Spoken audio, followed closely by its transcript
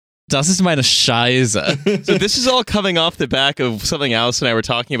Das ist meine Scheiße. So this is all coming off the back of something Alice and I were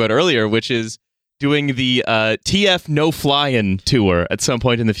talking about earlier, which is doing the TF No Fly-In tour at some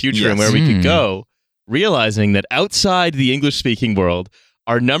point in the future, and where we could go, realizing that outside the English-speaking world,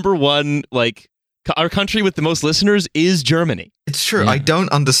 our number one, like, our country with the most listeners is Germany. It's true. I don't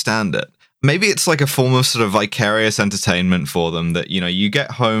understand it. Maybe it's like a form of sort of vicarious entertainment for them that, you know, you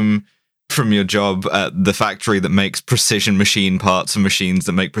get home from your job at the factory that makes precision machine parts and machines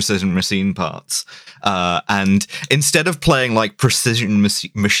that make precision machine parts. And instead of playing like precision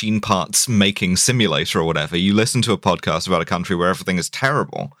machine parts making simulator or whatever, you listen to a podcast about a country where everything is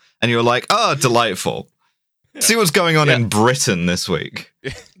terrible. And you're like, oh, delightful. See what's going on in Britain this week.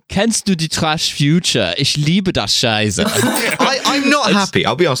 Kennst du die Trash Future? Ich liebe das Scheiße. I'm not happy.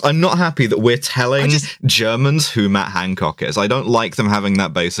 I'll be honest. I'm not happy that we're telling Germans who Matt Hancock is. I don't like them having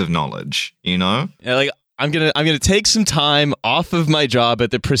that base of knowledge, you know? Yeah, like I'm gonna take some time off of my job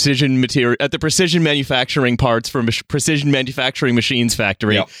at the precision manufacturing parts for precision manufacturing machines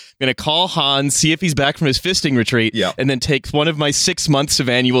factory. Yep. I'm gonna call Hans, see if he's back from his fisting retreat, and then take one of my 6 months of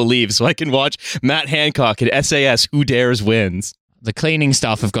annual leave so I can watch Matt Hancock at SAS Who Dares Wins. The cleaning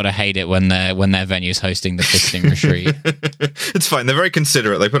staff have got to hate it when their venue's hosting the fisting retreat. It's fine. They're very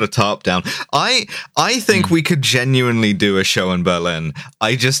considerate. They put a tarp down. I think we could genuinely do a show in Berlin.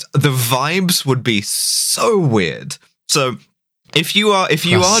 The vibes would be so weird. So if you are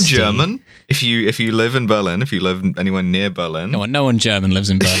German, if you live in Berlin, if you live anywhere near Berlin, no one German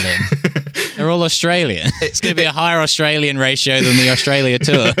lives in Berlin. They're all Australian. It's going to be a higher Australian ratio than the Australia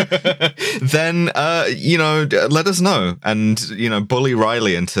tour. Then, let us know and, bully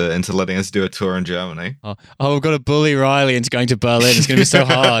Riley into letting us do a tour in Germany. Oh, we've got to bully Riley into going to Berlin. It's going to be so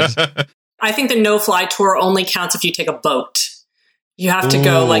hard. I think the no-fly tour only counts if you take a boat. You have to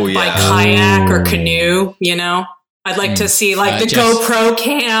go by kayak or canoe, you know? I'd like to see the GoPro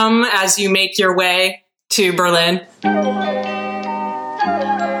cam as you make your way to Berlin.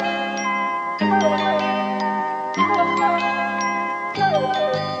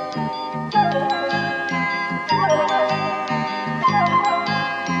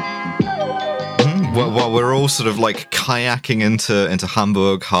 Well, we're all sort of like kayaking into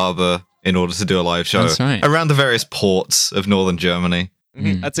Hamburg Harbor in order to do a live show around the various ports of northern Germany.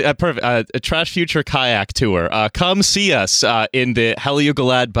 Mm-hmm. That's perfect. A Trash Future kayak tour. Come see us in the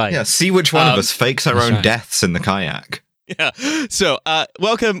Heliogolad Bight. Yeah, see which one of us fakes our own deaths in the kayak. Yeah. So,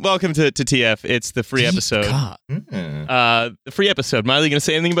 welcome to TF. It's the free episode. The free episode. Miley, going to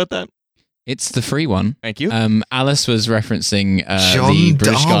say anything about that? It's the free one. Thank you. Alice was referencing John the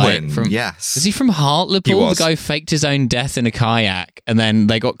British Darwin. guy from. Yes. Is he from Hartlepool? The guy who faked his own death in a kayak, and then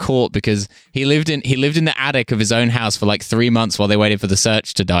they got caught because he lived in the attic of his own house for like 3 months while they waited for the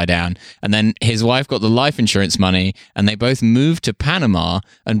search to die down. And then his wife got the life insurance money, and they both moved to Panama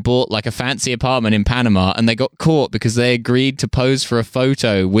and bought like a fancy apartment in Panama. And they got caught because they agreed to pose for a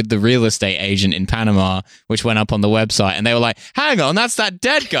photo with the real estate agent in Panama, which went up on the website. And they were like, "Hang on, that's that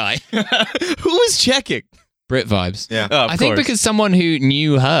dead guy." Who was checking? Brit vibes. Yeah, I think because someone who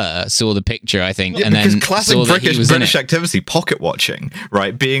knew her saw the picture, I think, and then classic saw that he was British in it. activity, pocket watching,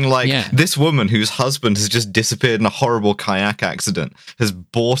 right? Being like, this woman whose husband has just disappeared in a horrible kayak accident has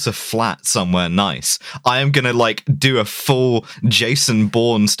bought a flat somewhere nice. I am going to do a full Jason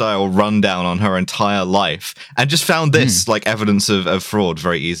Bourne style rundown on her entire life, and just found this evidence of fraud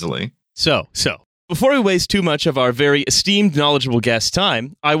very easily. So. Before we waste too much of our very esteemed, knowledgeable guest's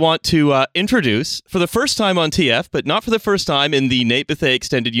time, I want to introduce, for the first time on TF, but not for the first time in the Nate Bethea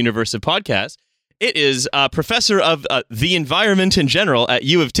Extended Universe of Podcast, it is Professor of the Environment in General at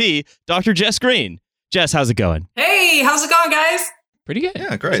U of T, Dr. Jess Green. Jess, how's it going? Hey, how's it going, guys? Pretty good.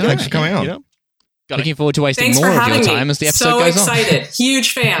 Yeah, great. Thanks for coming on. Looking forward to wasting Thanks more for of your having time me. as the episode goes on. So excited.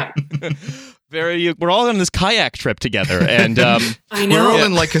 Huge fan. We're all on this kayak trip together, and I know. We're all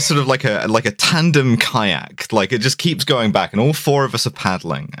in like a sort of like a tandem kayak. Like it just keeps going back, and all four of us are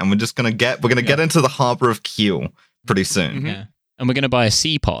paddling, and we're gonna get into the harbor of Kiel pretty soon. Mm-hmm. Yeah. And we're going to buy a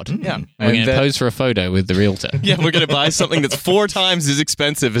sea pod. Yeah. And we're going to pose for a photo with the realtor. Yeah, we're going to buy something that's 4 times as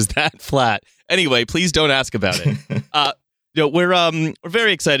expensive as that flat. Anyway, please don't ask about it. We're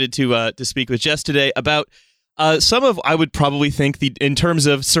very excited to speak with Jess today about some of, I would probably think, in terms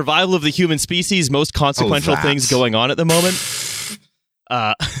of survival of the human species, most consequential things going on at the moment.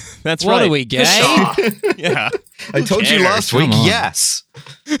 That's right. What are we, gay? Yeah. I told you last week, yes.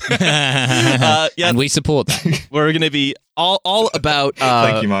 And we support that. We're going to be all about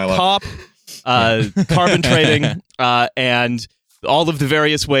Thank you, Milo. COP, carbon trading, and all of the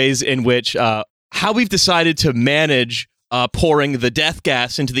various ways in which how we've decided to manage pouring the death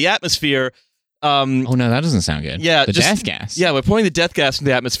gas into the atmosphere Oh no, that doesn't sound good. Yeah, the death gas. Yeah, we're pouring the death gas into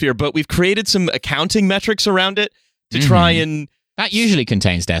the atmosphere, but we've created some accounting metrics around it to try and... That usually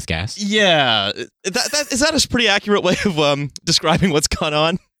contains death gas. Yeah. Is that a pretty accurate way of describing what's gone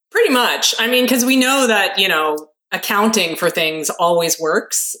on? Pretty much. I mean, because we know that, accounting for things always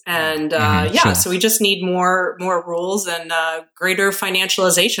works. And sure. So we just need more rules and greater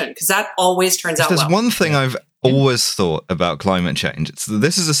financialization, because that always turns out well. There's one thing I've always thought about climate change. It's that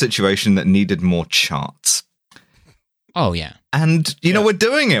this is a situation that needed more charts. Oh, yeah. And, we're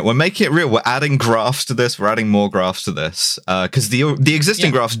doing it. We're making it real. We're adding graphs to this. We're adding more graphs to this. Because the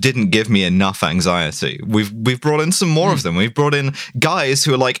existing graphs didn't give me enough anxiety. We've brought in some more of them. We've brought in guys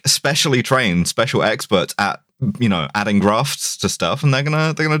who are like specially trained, special experts at, adding graphs to stuff. And they're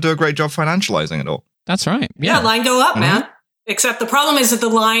gonna do a great job financializing it all. That's right. Yeah, line go up, man. Except the problem is that the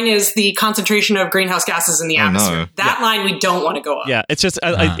line is the concentration of greenhouse gases in the atmosphere. No. That line we don't want to go up. Yeah, it's just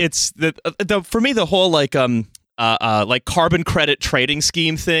it's the for me the whole like carbon credit trading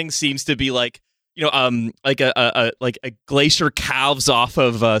scheme thing seems to be like like a glacier calves off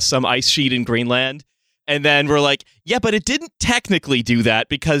of some ice sheet in Greenland, and then we're like, yeah, but it didn't technically do that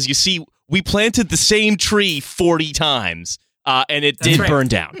because you see we planted the same tree 40 times and it did burn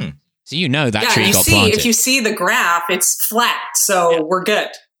down. So that tree got planted. If you see the graph, it's flat, so we're good.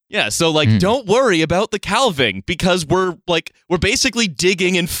 Yeah, so don't worry about the calving because we're basically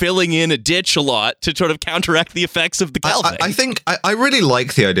digging and filling in a ditch a lot to sort of counteract the effects of the calving. I think I really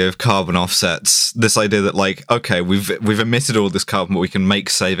like the idea of carbon offsets. This idea that okay, we've emitted all this carbon, but we can make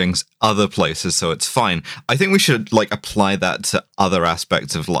savings other places, so it's fine. I think we should apply that to other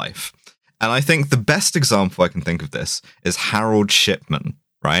aspects of life. And I think the best example I can think of this is Harold Shipman,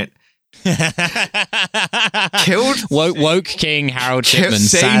 right? Killed woke King Harold Shipman.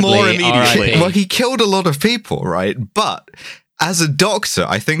 Say more immediately. Well, he killed a lot of people, right? But as a doctor,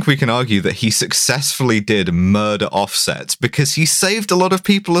 I think we can argue that he successfully did murder offsets because he saved a lot of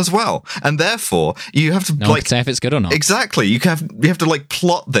people as well, and therefore you have to one can say if it's good or not. Exactly, you have to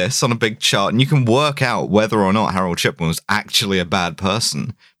plot this on a big chart, and you can work out whether or not Harold Shipman was actually a bad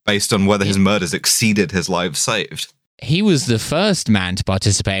person based on whether his murders exceeded his lives saved. He was the first man to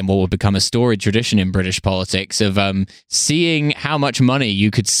participate in what would become a storied tradition in British politics of seeing how much money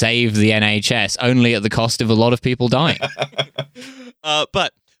you could save the NHS only at the cost of a lot of people dying.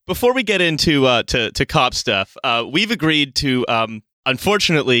 But before we get into to cop stuff, we've agreed to,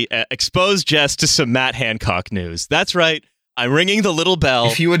 unfortunately, expose Jess to some Matt Hancock news. That's right. I'm ringing the little bell.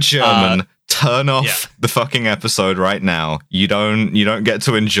 If you were German, turn off the fucking episode right now. You don't get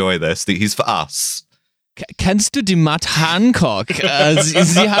to enjoy this. He's for us. Kennst du die Matt Hancock?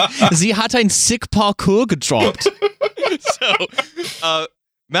 Sie hat ein sick Parkour gedroppt. So,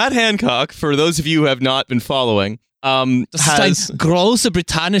 Matt Hancock, for those of you who have not been following, das ist ein großer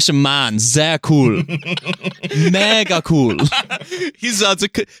britannischer Mann. Sehr cool. Mega cool. He's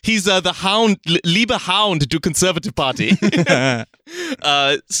the Hound, Liebe Hound du Conservative Party.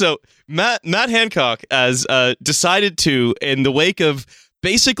 So, Matt Hancock has decided to, in the wake of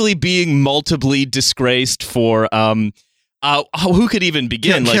basically being multiply disgraced for who could even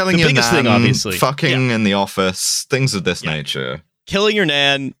begin? Killing the biggest your nan, thing, obviously. Fucking in the office, things of this nature. Killing your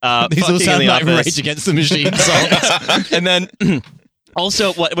nan, these all sound like office. Rage Against the Machine songs. And then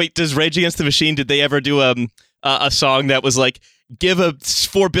also, wait, does Rage Against the Machine, did they ever do a song that was like, give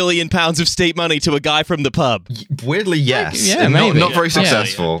 £4 billion of state money to a guy from the pub? Weirdly, yes. Yeah, maybe. Not very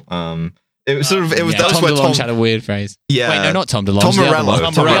successful. Yeah. It was sort of. It was. Yeah, that Tom was where DeLonge had a weird phrase. Yeah. Wait, no, not Tom DeLonge. Tom Morello.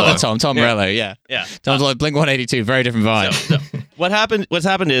 Tom Morello. Yeah. Tom DeLonge. Blink 182. Very different vibe. So, what happened? What's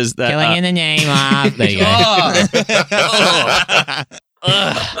happened is that killing in the name of. There you go.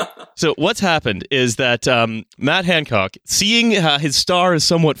 So what's happened is that Matt Hancock, seeing his star has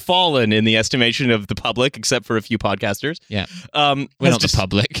somewhat fallen in the estimation of the public, except for a few podcasters. Yeah, we're not the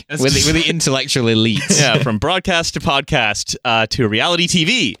public. We're the intellectual elites. Yeah, from broadcast to podcast to reality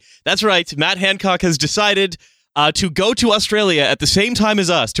TV. That's right. Matt Hancock has decided to go to Australia at the same time as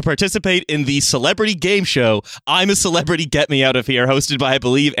us to participate in the celebrity game show I'm a Celebrity, Get Me Out of Here, hosted by, I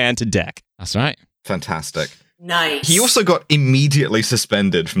believe, Ant and Dec. That's right. Fantastic. Nice. He also got immediately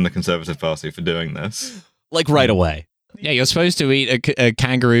suspended from the Conservative Party for doing this. Like right away. Yeah, you're supposed to eat a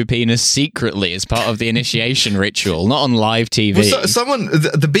kangaroo penis secretly as part of the initiation ritual, not on live TV. Well,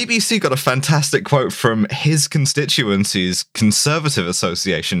 the BBC got a fantastic quote from his constituency's Conservative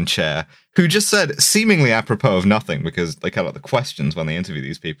Association chair, who just said, seemingly apropos of nothing, because they cut out the questions when they interview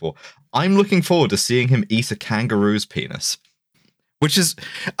these people, "I'm looking forward to seeing him eat a kangaroo's penis." Which is,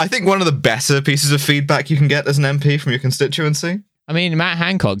 I think, one of the better pieces of feedback you can get as an MP from your constituency. I mean, Matt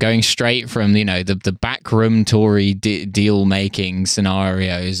Hancock going straight from the backroom Tory deal making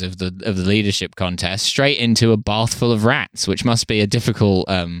scenarios of the leadership contest straight into a bath full of rats, which must be a difficult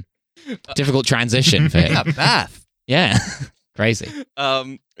transition for him. Yeah, bath. Yeah, crazy.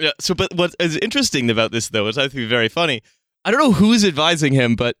 But what is interesting about this, though, is I think very funny. I don't know who's advising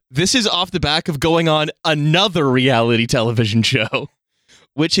him, but this is off the back of going on another reality television show.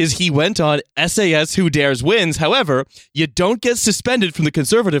 Which is he went on SAS Who Dares Wins. However, you don't get suspended from the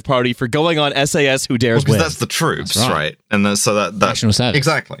Conservative Party for going on SAS Who Dares Wins. Because that's the troops, right? And so that national service.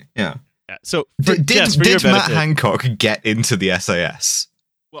 Exactly, yeah. So did Matt Hancock get into the SAS?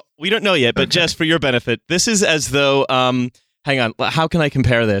 Well, we don't know yet, but Jess, for your benefit, this is as though hang on, how can I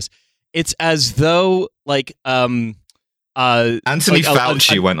compare this? It's as though Anthony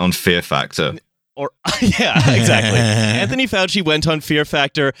Fauci went on Fear Factor. Yeah, exactly. Anthony Fauci went on Fear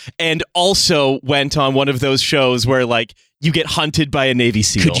Factor and also went on one of those shows where you get hunted by a Navy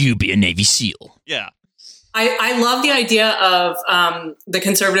SEAL. Could you be a Navy SEAL? Yeah. I love the idea of the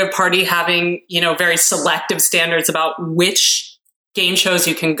Conservative Party having, very selective standards about which game shows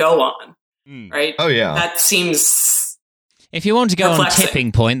you can go on, right? Oh, yeah. That seems... If you want to go perplexing. on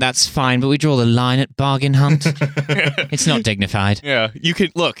Tipping Point, that's fine, but we draw the line at Bargain Hunt. It's not dignified. Yeah, you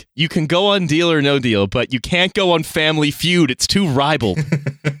can go on Deal or No Deal, but you can't go on Family Feud. It's too ribald.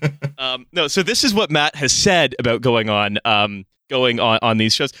 No, so this is what Matt has said about going on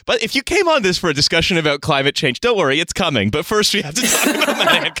these shows. But if you came on this for a discussion about climate change, don't worry, it's coming. But first, we have to talk about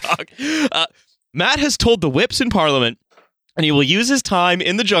Matt Hancock. Matt has told the whips in Parliament, and he will use his time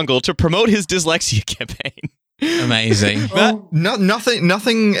in the jungle to promote his dyslexia campaign. Amazing.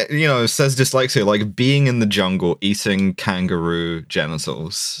 Nothing says dyslexia like being in the jungle eating kangaroo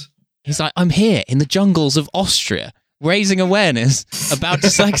genitals. He's like, I'm here in the jungles of Austria raising awareness about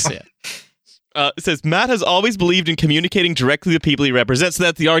dyslexia. It says, Matt has always believed in communicating directly to people he represents. So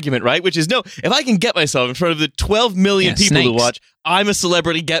that's the argument, right? Which is, no, if I can get myself in front of the 12 million people snakes. to watch, I'm a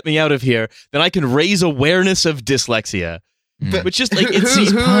celebrity, get me out of here, then I can raise awareness of dyslexia. But which just who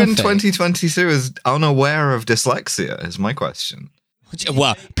in 2022 is unaware of dyslexia is my question.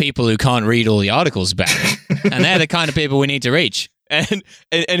 Well, people who can't read all the articles about it. And they're the kind of people we need to reach. And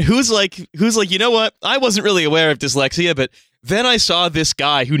who's like, you know what? I wasn't really aware of dyslexia, but then I saw this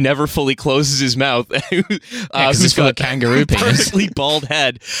guy who never fully closes his mouth, who's got a kangaroo penis, perfectly bald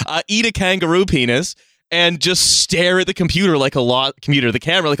head, eat a kangaroo penis, and just stare at the camera like a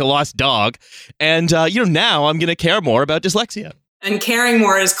lost dog. And now I'm going to care more about dyslexia. And caring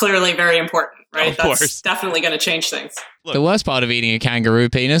more is clearly very important, right? Of That's course. definitely going to change things. Look. The worst part of eating a kangaroo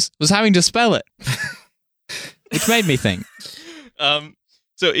penis was having to spell it, which made me think.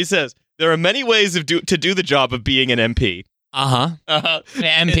 So he says, there are many ways to do the job of being an MP.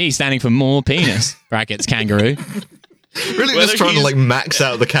 MP standing for more penis, brackets kangaroo. Really just trying to max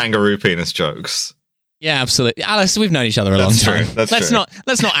out the kangaroo penis jokes. Yeah, absolutely. Alice, we've known each other a long time. Let's not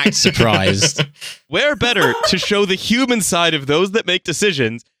act surprised. Where better to show the human side of those that make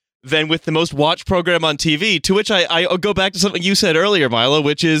decisions than with the most watched program on TV, to which I go back to something you said earlier, Milo,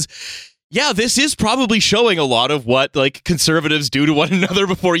 which is, yeah, this is probably showing a lot of what conservatives do to one another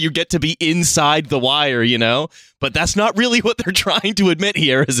before you get to be inside the wire, But that's not really what they're trying to admit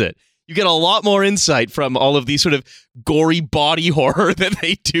here, is it? You get a lot more insight from all of these sort of gory body horror that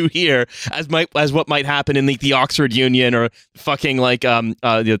they do here, as what might happen in the Oxford Union or fucking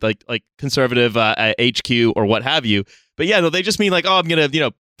conservative HQ or what have you. But yeah, no, they just mean I'm gonna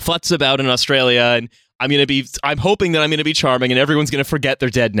futz about in Australia, and I'm hoping that I'm gonna be charming, and everyone's gonna forget their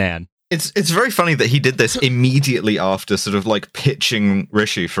dead nan. It's very funny that he did this immediately after sort of pitching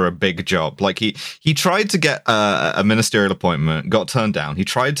Rishi for a big job. He tried to get a ministerial appointment, got turned down. He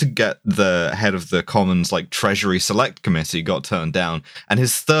tried to get the head of the Commons Treasury Select Committee, got turned down, and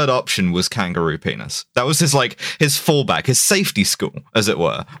his third option was kangaroo penis. That was his fallback, his safety school, as it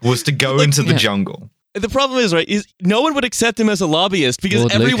were, was to go into the jungle. The problem is, right, is no one would accept him as a lobbyist because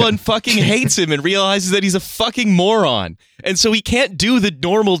Lord everyone Luca. fucking hates him and realizes that he's a fucking moron. And so he can't do the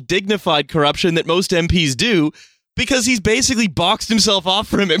normal, dignified corruption that most MPs do because he's basically boxed himself off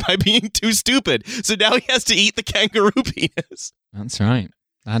from it by being too stupid. So now he has to eat the kangaroo penis. That's right.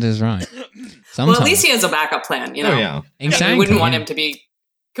 That is right. Well, at least he has a backup plan, Oh, yeah. Exactly. We wouldn't want him to be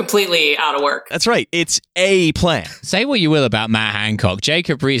completely out of work. That's right. It's a plan. Say what you will about Matt Hancock,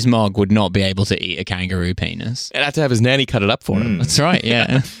 Jacob Rees-Mogg would not be able to eat a kangaroo penis. And have to have his nanny cut it up for him. That's right,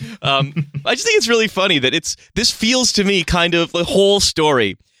 yeah. I just think it's really funny that this feels to me kind of the whole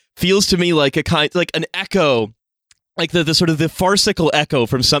story feels to me like an echo, the sort of the farcical echo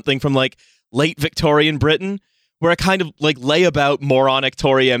from something from late Victorian Britain, where a kind of layabout moronic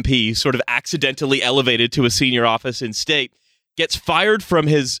Tory MP sort of accidentally elevated to a senior office in state gets fired from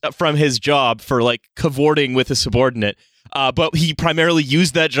his job for like cavorting with a subordinate, but he primarily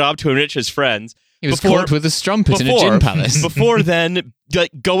used that job to enrich his friends. He was caught with a strumpet in a gin palace. Before then, like,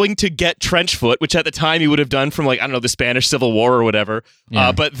 going to get trench foot, which at the time he would have done from, like, I don't know, the Spanish Civil War or whatever.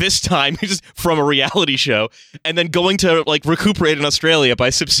 Yeah. But this time, he's from a reality show. And then going to, like, recuperate in Australia by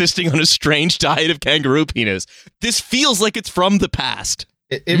subsisting on a strange diet of kangaroo penis. This feels like it's from the past.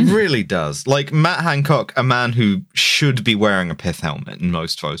 It really does. Like, Matt Hancock, a man who should be wearing a pith helmet in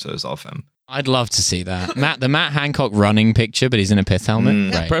most photos of him. I'd love to see that. The Matt Hancock running picture, but he's in a pith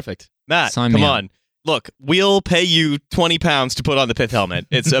helmet. Right. Perfect. Matt, come on. Look, we'll pay you £20 to put on the pith helmet.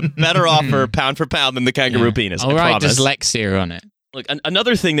 It's a better offer, pound for pound, than the kangaroo penis. I'll write dyslexia on it. Look,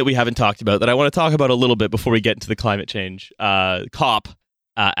 another thing that we haven't talked about that I want to talk about a little bit before we get into the climate change COP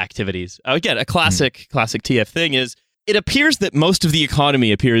activities. Again, a classic TF thing is it appears that most of the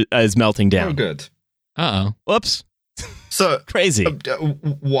economy is melting down. Oh, good. Uh-oh. Whoops. So crazy.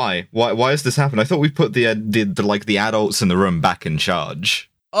 Why has this happened? I thought we put the adults in the room back in charge.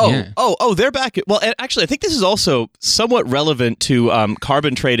 They're back. Well, actually, I think this is also somewhat relevant to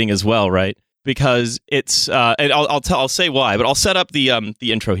carbon trading as well, right? Because it's and I'll say why, but I'll set up the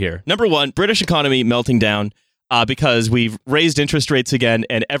intro here. Number one, British economy melting down because we've raised interest rates again,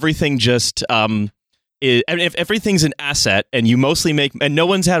 and everything just if everything's an asset, and you mostly make, and no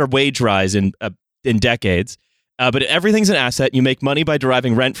one's had a wage rise in decades, but everything's an asset. You make money by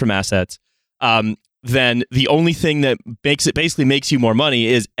deriving rent from assets. Then the only thing that makes you more money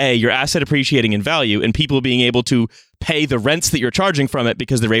is your asset appreciating in value and people being able to pay the rents that you're charging from it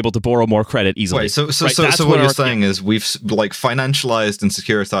because they're able to borrow more credit easily. Wait, so what you're saying is we've like financialized and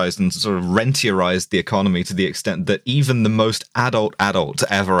securitized and sort of rentierized the economy to the extent that even the most adult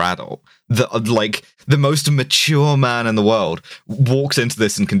the most mature man in the world walks into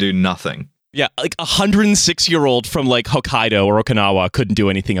this and can do nothing. Yeah, like 106-year-old from like Hokkaido or Okinawa couldn't do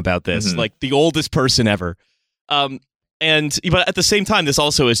anything about this. Like the oldest person ever. But at the same time, this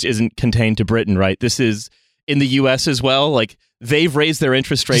also isn't contained to Britain, right? This is in the US as well. Like they've raised their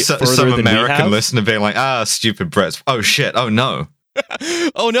interest rate further some than American we have. listener being like, stupid Brits. Oh shit. Oh no.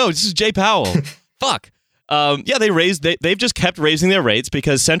 Oh no, this is Jay Powell. Fuck. They've just kept raising their rates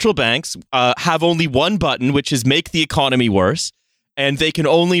because central banks have only one button, which is make the economy worse. And they can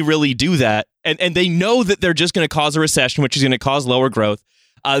only really do that. And they know that they're just going to cause a recession, which is going to cause lower growth.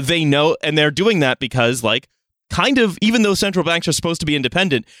 They know, and they're doing that because, like, kind of, even though central banks are supposed to be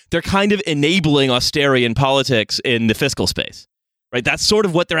independent, they're kind of enabling austerian politics in the fiscal space. Right? That's sort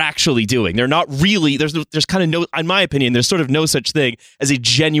of what they're actually doing. They're not really, there's kind of no, in my opinion, there's sort of no such thing as a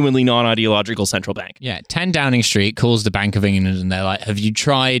genuinely non-ideological central bank. Yeah, 10 Downing Street calls the Bank of England and they're like, have you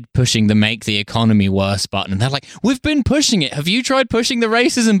tried pushing the make the economy worse button? And they're like, we've been pushing it. Have you tried pushing the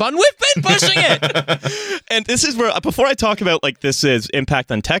racism button? We've been pushing it! And this is where, before I talk about like this is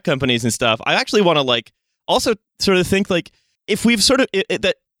impact on tech companies and stuff, I actually want to like also sort of think like, if we've sort of,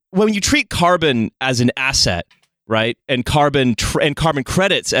 that when you treat carbon as an asset, right, and carbon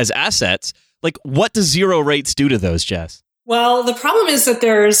credits as assets, like what does zero rates do to those, Jess? Well, the problem is that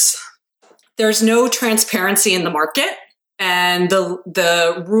there's no transparency in the market, and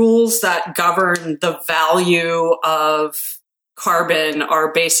the rules that govern the value of carbon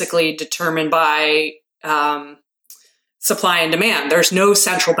are basically determined by supply and demand. There's no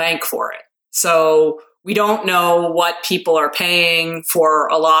central bank for it, so we don't know what people are paying for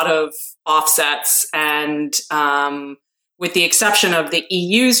a lot of offsets. And with the exception of the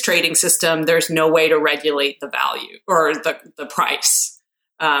EU's trading system, there's no way to regulate the value or the price.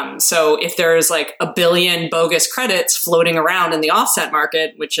 So if there's like a billion bogus credits floating around in the offset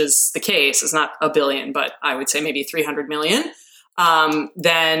market, which is the case, it's not a billion, but I would say maybe 300 million,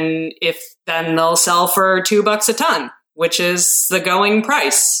 then they'll sell for $2 a ton, which is the going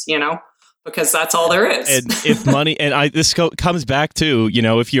price, because that's all there is. And if money, and this comes back to,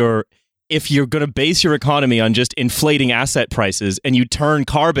 if you're going to base your economy on just inflating asset prices and you turn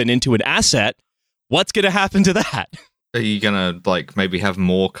carbon into an asset, what's going to happen to that? Are you going to like maybe have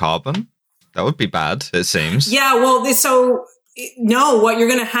more carbon? That would be bad, it seems. Yeah, well, so no, what you're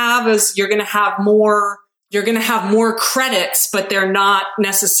going to have is you're going to have more credits, but they're not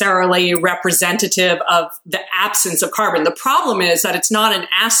necessarily representative of the absence of carbon. The problem is that it's not an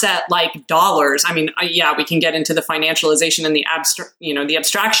asset like dollars. I mean, yeah, we can get into the financialization and the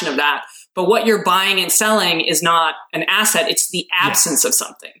abstraction of that. But what you're buying and selling is not an asset. It's the absence of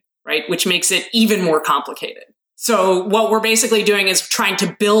something, right? Which makes it even more complicated. So what we're basically doing is trying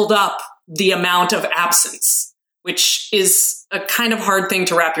to build up the amount of absence, which is a kind of hard thing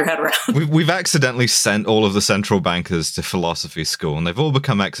to wrap your head around. We've accidentally sent all of the central bankers to philosophy school, and they've all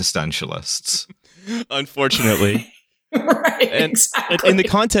become existentialists. Unfortunately. Right, and exactly. in the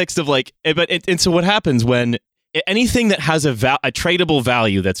context of like, and so what happens when anything that has a tradable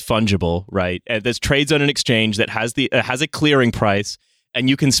value that's fungible, right? And that trades on an exchange that has a clearing price, and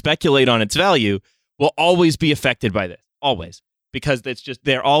you can speculate on its value, will always be affected by this, always, because it's just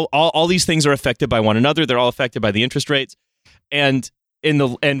they're all these things are affected by one another. They're all affected by the interest rates, and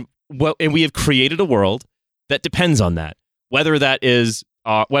we have created a world that depends on that. Whether that is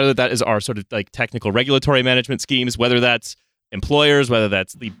our sort of like technical regulatory management schemes, whether that's employers, whether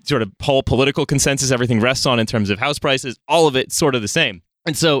that's the sort of whole political consensus everything rests on in terms of house prices, all of it's sort of the same.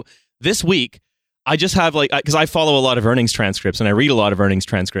 And so this week, I just have because I follow a lot of earnings transcripts and I read a lot of earnings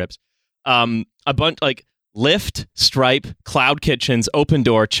transcripts, a bunch like Lyft, Stripe, Cloud Kitchens, Open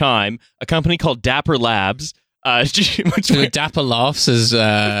Door, Chime, a company called Dapper Labs. Dapper Laughs is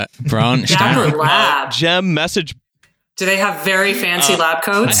branched Dapper out. Labs. Gem Message. Do they have very fancy lab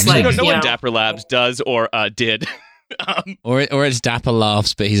coats? I don't know what Dapper Labs does or did. Or it's Dapper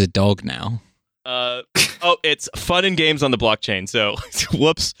Laughs, but he's a dog now. It's fun and games on the blockchain. So,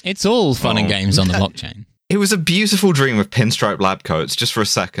 whoops. It's all fun and games on the blockchain. It was a beautiful dream of pinstripe lab coats just for a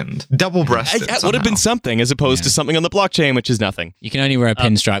second. Double-breasted. It would have been something as opposed to something on the blockchain, which is nothing. You can only wear a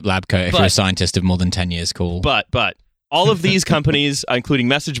pinstripe lab coat if you're a scientist of more than 10 years cool. But all of these companies, including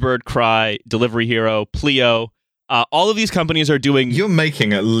MessageBird, Cry, Delivery Hero, Pleo, all of these companies are doing... You're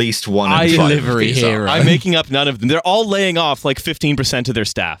making at least one in 5 Delivery Hero. I'm making up none of them. They're all laying off like 15% of their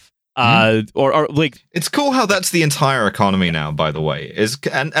staff. Or like... It's cool how that's the entire economy now, by the way.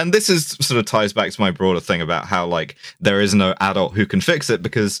 And this is sort of ties back to my broader thing about how like there is no adult who can fix it,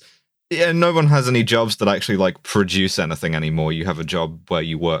 because no one has any jobs that actually like produce anything anymore. You have a job where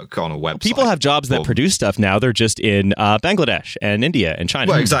you work on a website. People have jobs that produce stuff now. They're just in Bangladesh and India and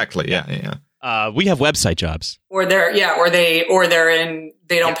China. Well, exactly. Yeah. We have website jobs. Or they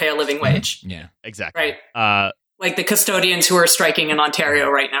don't pay a living wage. Yeah, exactly. Right. Like the custodians who are striking in Ontario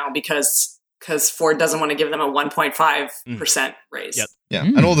right now because Ford doesn't want to give them a 1.5% raise. Yep. Yeah.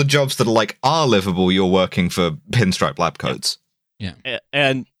 And all the jobs that are livable, you're working for pinstripe lab coats. Yeah.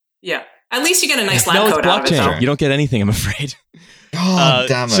 And yeah. At least you get a nice lab coat out of it, though. You don't get anything, I'm afraid. Oh,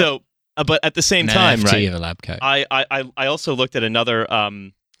 damn it. So, but at the same time, right? Of a lab coat. I also looked at another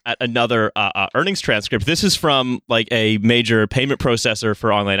earnings transcript. This is from like a major payment processor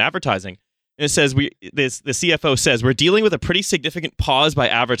for online advertising. And it says the CFO says we're dealing with a pretty significant pause by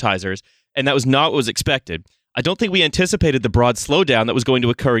advertisers, and that was not what was expected. I don't think we anticipated the broad slowdown that was going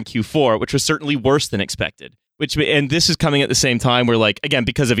to occur in Q4, which was certainly worse than expected. And this is coming at the same time where, like, again,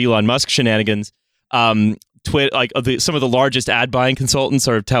 because of Elon Musk shenanigans, some of the largest ad buying consultants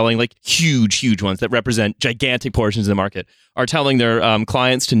are telling, like, huge ones that represent gigantic portions of the market, are telling their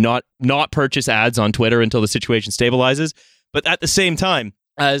clients to not purchase ads on Twitter until the situation stabilizes. But at the same time,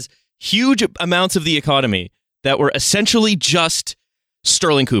 as huge amounts of the economy that were essentially just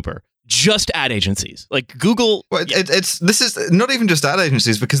Sterling Cooper, just ad agencies like Google. Well, this is not even just ad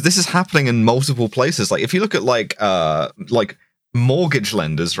agencies, because this is happening in multiple places. Like if you look at like mortgage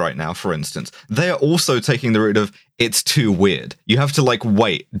lenders right now, for instance, they are also taking the route of it's too weird. You have to like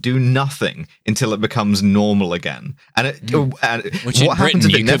wait, do nothing until it becomes normal again. And what happens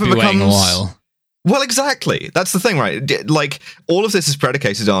if it never becomes? A while. Well, exactly. That's the thing, right? Like all of this is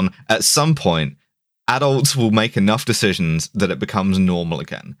predicated on at some point adults will make enough decisions that it becomes normal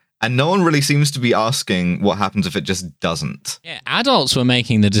again. And no one really seems to be asking what happens if it just doesn't. Yeah, adults were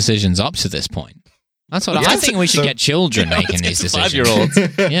making the decisions up to this point. That's what I think. We should get children making these decisions. 5-year-olds.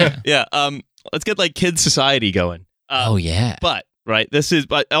 Yeah. Let's get like kid society going. But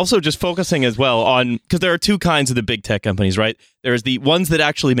but also just focusing as well on, because there are two kinds of the big tech companies, right? There's the ones that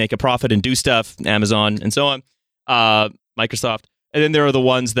actually make a profit and do stuff, Amazon and so on, Microsoft. And then there are the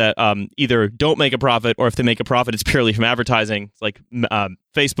ones that either don't make a profit, or if they make a profit, it's purely from advertising, it's like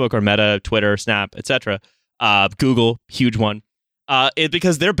Facebook or Meta, Twitter, Snap, etc. Google, huge one.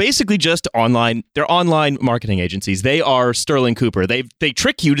 Because they're basically just online. They're online marketing agencies. They are Sterling Cooper. They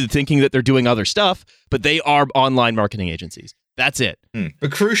trick you to thinking that they're doing other stuff, but they are online marketing agencies. That's it.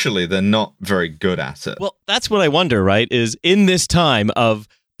 But crucially, they're not very good at it. Well, that's what I wonder, right? Is in this time of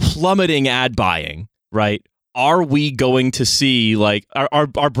plummeting ad buying, right? Are we going to see like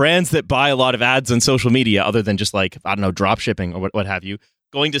our brands that buy a lot of ads on social media, other than just like, I don't know, drop shipping or what have you,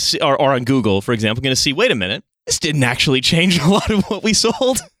 going to see, or on Google, for example, going to see, wait a minute, this didn't actually change a lot of what we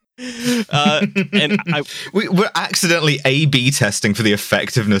sold. We're accidentally A/B testing for the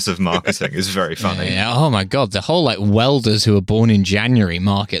effectiveness of marketing. Is very funny. Yeah. Oh my god, the whole like welders who were born in January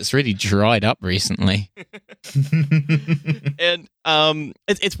market's really dried up recently. And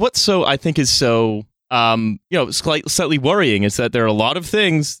it's what's so, I think, is so slightly worrying is that there are a lot of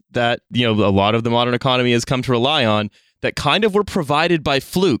things that, a lot of the modern economy has come to rely on that kind of were provided by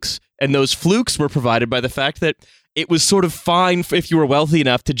flukes. And those flukes were provided by the fact that it was sort of fine if you were wealthy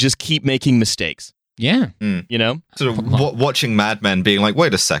enough to just keep making mistakes. Yeah. Sort of watching Mad Men being like,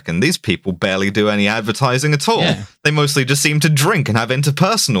 wait a second, these people barely do any advertising at all. Yeah. They mostly just seem to drink and have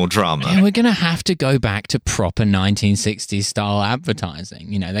interpersonal drama. Yeah, we're going to have to go back to proper 1960s style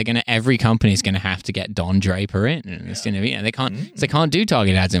advertising. Every company's going to have to get Don Draper in. And it's going to be, they can't do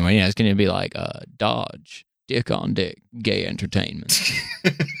target ads anymore. It's going to be like Dodge, Dick on Dick, gay entertainment.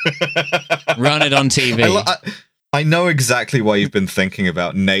 Run it on TV. I know exactly why you've been thinking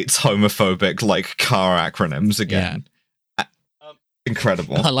about Nate's homophobic, car acronyms again. Yeah.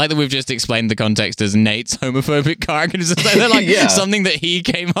 Incredible. I like that we've just explained the context as Nate's homophobic car acronyms. They're something that he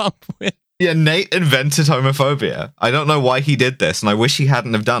came up with. Yeah, Nate invented homophobia. I don't know why he did this, and I wish he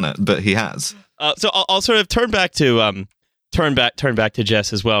hadn't have done it, but he has. So I'll sort of turn back to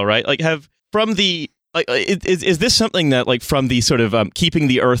Jess as well, right? Is this something that, from the sort of keeping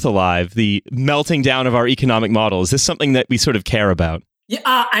the Earth alive, the melting down of our economic model, is this something that we sort of care about?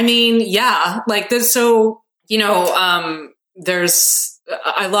 Yeah, this. So there's.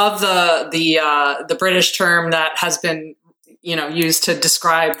 I love the British term that has been used to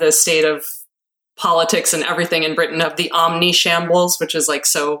describe the state of politics and everything in Britain of the omni shambles, which is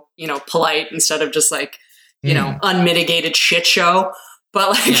so polite instead of just unmitigated shit show.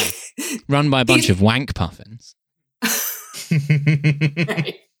 But run by a bunch of wank puffins.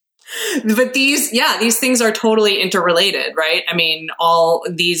 Right. But these things are totally interrelated, right? I mean, all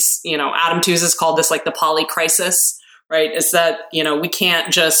these, Adam Tooze has called this the poly crisis, right? Is that, we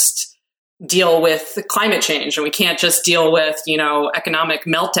can't just deal with climate change and we can't just deal with, economic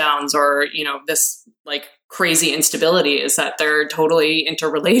meltdowns or, this crazy instability. Is that they're totally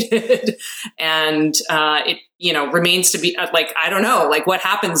interrelated. And it remains to be I don't know, what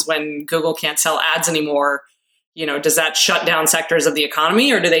happens when Google can't sell ads anymore? Does that shut down sectors of the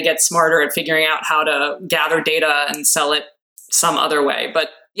economy, or do they get smarter at figuring out how to gather data and sell it some other way? But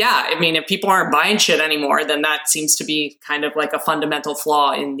yeah, I mean, if people aren't buying shit anymore, then that seems to be kind of a fundamental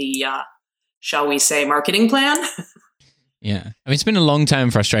flaw in the, shall we say, marketing plan. Yeah. I mean, it's been a long-term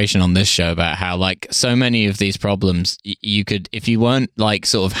frustration on this show about how, so many of these problems, you could, if you weren't,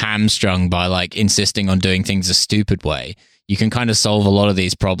 sort of hamstrung by, insisting on doing things a stupid way, you can kind of solve a lot of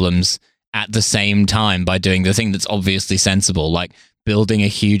these problems at the same time by doing the thing that's obviously sensible, like building a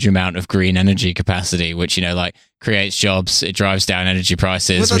huge amount of green energy capacity, which, creates jobs, it drives down energy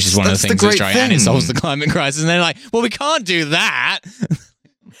prices, which is one of the things that's right, and it solves the climate crisis. And they're like, well, we can't do that.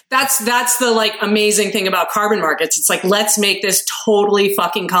 That's the amazing thing about carbon markets. It's let's make this totally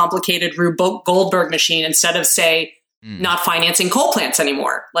fucking complicated Rube Goldberg machine instead of not financing coal plants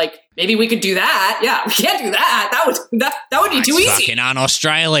anymore. Maybe we could do that. Yeah, we can't do that. That would be too easy. Fucking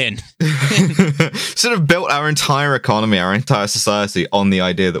un-Australian. Sort of built our entire economy, our entire society on the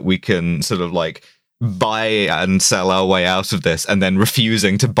idea that we can sort of buy and sell our way out of this, and then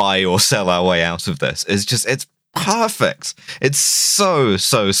refusing to buy or sell our way out of this is just, it's perfect. It's so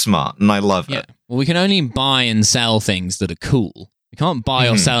smart, and I love it. Well, we can only buy and sell things that are cool. We can't buy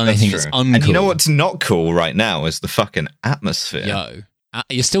or sell anything that's uncool. And you know what's not cool right now is the fucking atmosphere. Yo,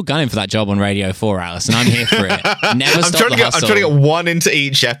 you're still gunning for that job on Radio 4, Alice, and I'm here for it. Never stop the hustle. I'm trying to get one into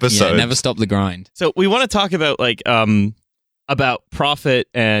each episode. Yeah, never stop the grind. So we want to talk about about profit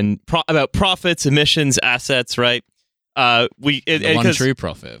and about profits, emissions, assets, right? One true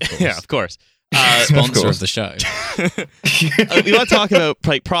profit, of course. Yeah, of course. Sponsor of the show. We want to talk about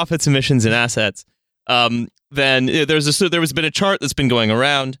profits, emissions, and assets. Then there was been a chart that's been going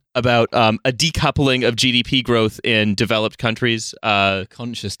around about a decoupling of GDP growth in developed countries.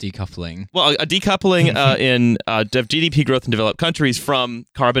 Conscious decoupling. Well, a decoupling in GDP growth in developed countries from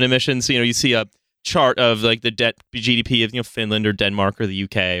carbon emissions. So, you see a chart of the GDP of Finland or Denmark or the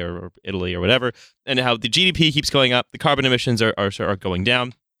UK or Italy or whatever, and how the GDP keeps going up, the carbon emissions are going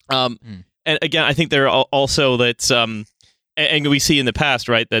down. And again, I think there are also and we see in the past,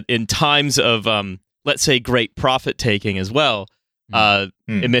 right, that in times of let's say great profit taking as well,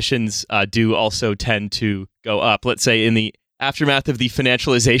 emissions do also tend to go up. Let's say in the aftermath of the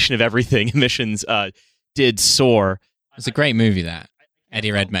financialization of everything, emissions did soar. It's a great movie, that.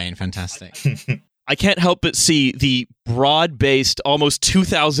 Eddie Redmayne, fantastic. I can't help but see the broad-based, almost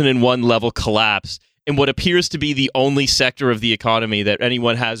 2001 level collapse in what appears to be the only sector of the economy that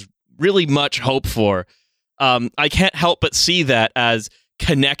anyone has really much hope for. I can't help but see that as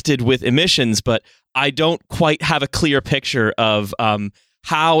connected with emissions, but I don't quite have a clear picture of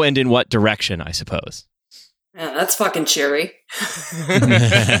how and in what direction, I suppose. Yeah, that's fucking cheery.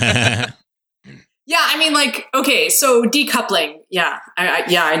 Yeah, I mean, like, okay, so decoupling. Yeah,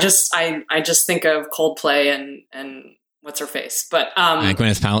 I just think of Coldplay and what's her face, but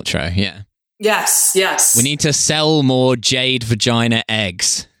Gwyneth Paltrow. Yeah. Yes. We need to sell more jade vagina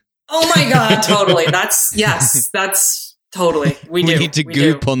eggs. Oh my god, totally. That's totally. We need to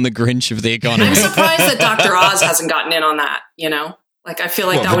goop on the Grinch of the economy. I'm surprised that Dr. Oz hasn't gotten in on that. Like I feel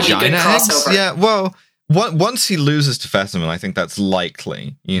like that would be a good crossover. Eggs? Yeah, well. Once he loses to Fetterman, I think that's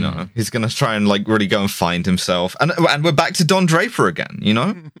likely. He's going to try and like really go and find himself, and we're back to Don Draper again.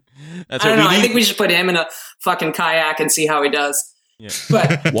 That's I don't know. I think we should put him in a fucking kayak and see how he does. Yeah.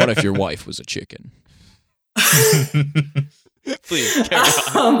 But what if your wife was a chicken? Please carry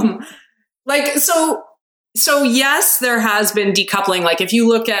on. So yes, there has been decoupling. Like if you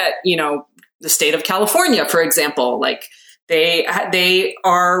look at the state of California, for example, like. They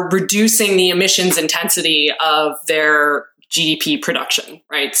are reducing the emissions intensity of their GDP production,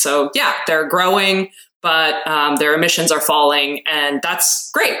 right? So yeah, they're growing, but their emissions are falling, and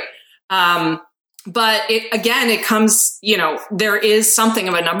that's great. But it comes, there is something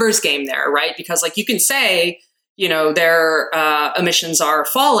of a numbers game there, right? Because like you can say, their emissions are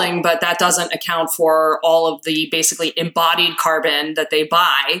falling, but that doesn't account for all of the basically embodied carbon that they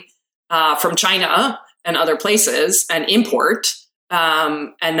buy from China and other places and import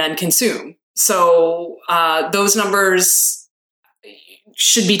and then consume. So those numbers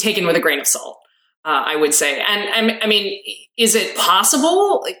should be taken with a grain of salt, I would say. And I mean, is it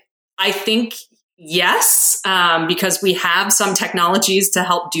possible? I think yes, because we have some technologies to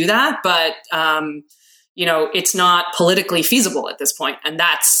help do that, but it's not politically feasible at this point, and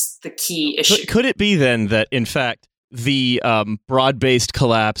that's the key issue. Could it be then that, in fact, the broad-based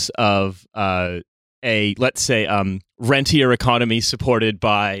collapse of let's say, rentier economy supported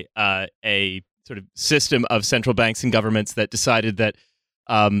by a sort of system of central banks and governments that decided that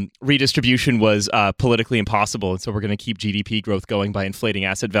redistribution was politically impossible, and so we're going to keep GDP growth going by inflating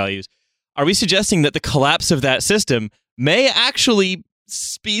asset values. Are we suggesting that the collapse of that system may actually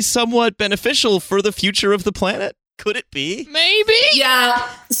be somewhat beneficial for the future of the planet? Could it be? Maybe. Yeah.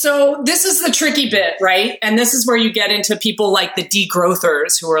 So this is the tricky bit, right? And this is where you get into people like the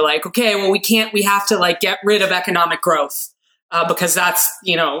degrowthers who are like, okay, well, we have to like get rid of economic growth because that's,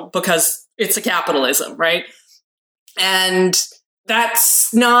 because it's a capitalism, right? And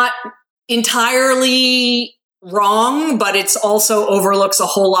that's not entirely wrong, but it's also overlooks a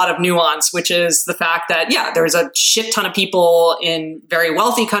whole lot of nuance, which is the fact that, yeah, there's a shit ton of people in very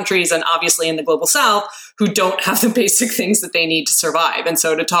wealthy countries and obviously in the global south who don't have the basic things that they need to survive. And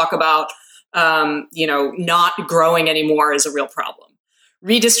so to talk about, not growing anymore is a real problem.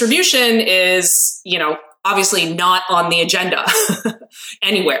 Redistribution is, obviously not on the agenda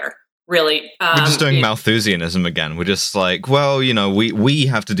anywhere. Really. We're just doing Malthusianism again. We're just like, well, we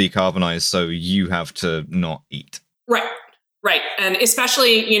have to decarbonize, so you have to not eat. Right. And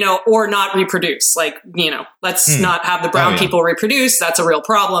especially, or not reproduce. Like, let's not have the brown people reproduce. That's a real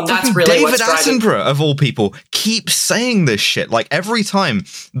problem. That's really David what's driving. Attenborough, of all people, keeps saying this shit. Like, every time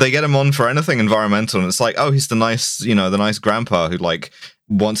they get him on for anything environmental, and it's like, oh, he's the nice grandpa who, like,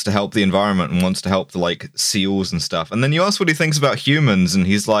 wants to help the environment and wants to help the like seals and stuff. And then you ask what he thinks about humans, and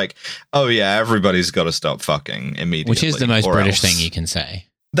he's like, oh yeah, everybody's got to stop fucking immediately. Which is the most British thing you can say.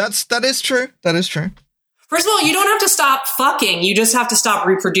 That is true. First of all, you don't have to stop fucking. You just have to stop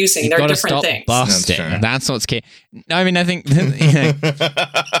reproducing. They're different things. Busting. That's what's key. No, I mean, I think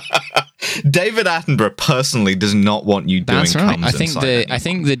David Attenborough personally does not want you doing. That's right. I think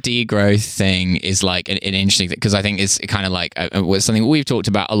the degrowth thing is like an interesting thing, because I think it's kind of like something we've talked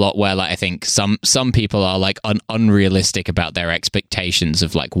about a lot, where like I think some people are like unrealistic about their expectations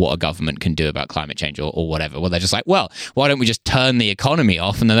of like what a government can do about climate change or whatever. Where they're just like, well, why don't we just turn the economy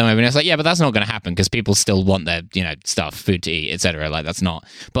off? And then everyone's like, yeah, but that's not going to happen because people still want their stuff, food to eat, etc. Like that's not.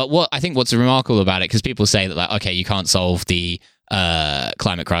 But what's remarkable about it, because people say that like, okay, you can't solve the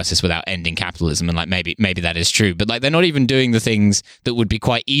climate crisis without ending capitalism, and like maybe that is true, but like they're not even doing the things that would be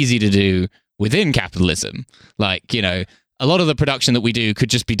quite easy to do within capitalism. Like a lot of the production that we do could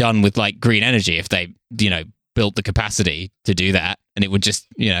just be done with like green energy if they built the capacity to do that, and it would just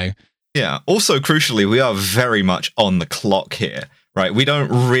Yeah. Also, crucially, we are very much on the clock here. Right, we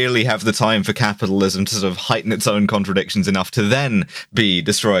don't really have the time for capitalism to sort of heighten its own contradictions enough to then be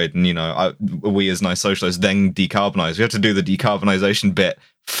destroyed. And, we as nice socialists then decarbonize. We have to do the decarbonization bit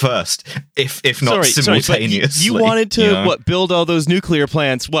first, if not simultaneously. You wanted to build all those nuclear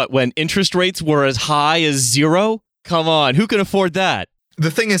plants, when interest rates were as high as zero? Come on, who can afford that? The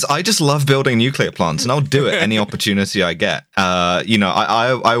thing is, I just love building nuclear plants, and I'll do it any opportunity I get.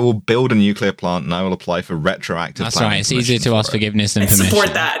 I will build a nuclear plant, and I will apply for retroactive. That's right. It's easier to ask forgiveness than permission.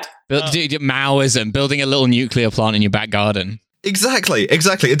 Support that. Maoism, building a little nuclear plant in your back garden. Exactly.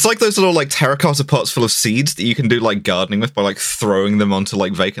 It's like those little like terracotta pots full of seeds that you can do like gardening with by like throwing them onto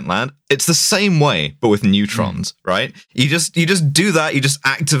like vacant land. It's the same way, but with neutrons, right? You just do that. You just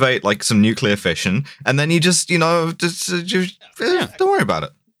activate like some nuclear fission, and then you just don't worry about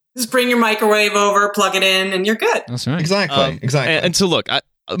it. Just bring your microwave over, plug it in, and you're good. That's right. Exactly. And so look,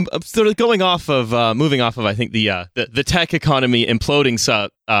 I'm sort of moving off of I think the tech economy imploding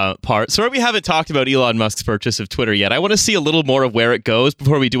part. So we haven't talked about Elon Musk's purchase of Twitter yet. I want to see a little more of where it goes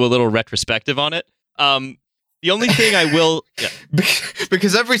before we do a little retrospective on it. The only thing I will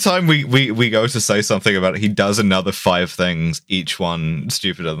because every time we go to say something about it, he does another 5 things, each one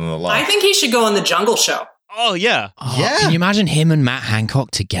stupider than the last. I think he should go on the Jungle Show. Oh yeah. Can you imagine him and Matt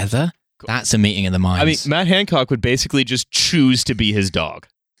Hancock together? That's a meeting of the minds. I mean, Matt Hancock would basically just choose to be his dog.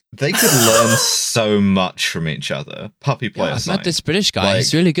 They could learn so much from each other. Puppy play I've met this British guy.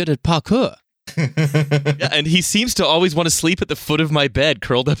 He's really good at parkour. Yeah, and he seems to always want to sleep at the foot of my bed,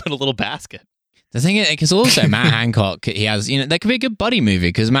 curled up in a little basket. The thing is, because also Matt Hancock, he has, that could be a good buddy movie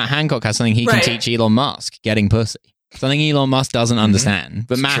because Matt Hancock has something he can teach Elon Musk, getting pussy. Something Elon Musk doesn't understand.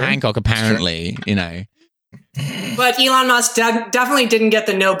 But Matt Hancock apparently, But Elon Musk definitely didn't get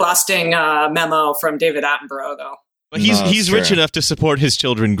the no busting memo from David Attenborough, though. But he's rich enough to support his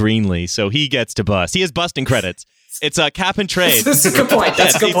children greenly, so he gets to bust. He has busting credits. It's a cap and trade. That's a good point.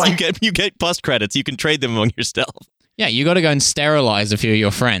 That's a good point. You get bust credits. You can trade them among yourself. Yeah, you got to go and sterilize a few of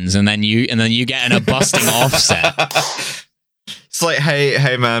your friends, and then you get a busting offset. It's like,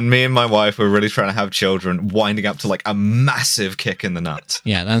 hey, man, me and my wife were really trying to have children, winding up to like a massive kick in the nuts.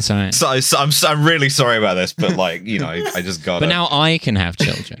 Yeah, that's right. So I'm really sorry about this, but like, I just got it. But now I can have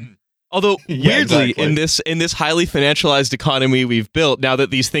children. Although weirdly, in this highly financialized economy we've built, now that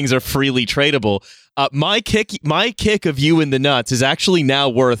these things are freely tradable, my kick of you in the nuts is actually now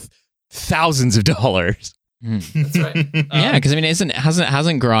worth thousands of dollars. That's right. Yeah, because I mean,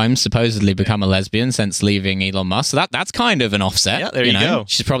 hasn't Grimes supposedly become a lesbian since leaving Elon Musk? So that's kind of an offset. Yeah, there you go.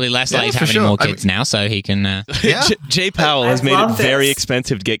 She's probably less likely to have any more kids now, so he can. Jay Powell has made it very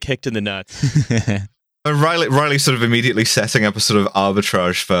expensive to get kicked in the nuts. Riley sort of immediately setting up a sort of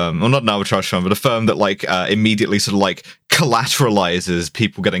arbitrage firm, well, not an arbitrage firm, but a firm that like immediately sort of like collateralizes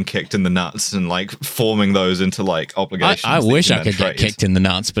people getting kicked in the nuts and like forming those into like obligations. I wish I could get kicked in the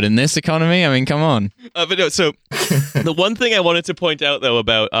nuts, but in this economy, I mean, come on. But no, so the one thing I wanted to point out though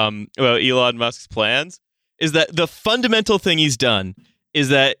about Elon Musk's plans is that the fundamental thing he's done is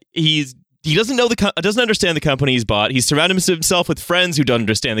that he doesn't understand the company he's bought. He's surrounded himself with friends who don't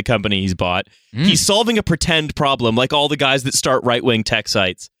understand the company he's bought. He's solving a pretend problem, like all the guys that start right-wing tech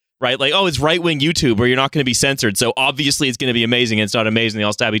sites, right? Like, it's right-wing YouTube where you're not going to be censored, so obviously it's going to be amazing, and it's not amazing. They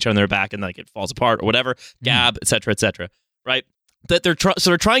all stab each other in their back, and like it falls apart or whatever. Gab, et cetera, right? That they're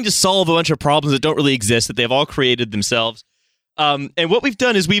trying to solve a bunch of problems that don't really exist, that they've all created themselves. And what we've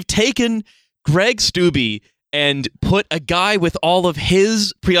done is we've taken Greg Steube and put a guy with all of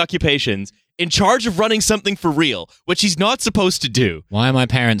his preoccupations in charge of running something for real, which he's not supposed to do. Why are my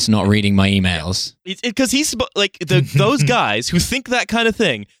parents not reading my emails? Because he's like those guys who think that kind of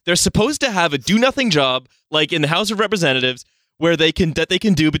thing. They're supposed to have a do-nothing job, like in the House of Representatives, where they can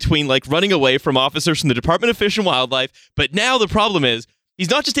do between like running away from officers from the Department of Fish and Wildlife. But now the problem is he's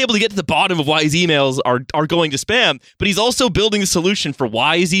not just able to get to the bottom of why his emails are going to spam, but he's also building a solution for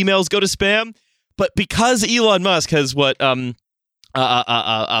why his emails go to spam. But because Elon Musk has what Bloomberg's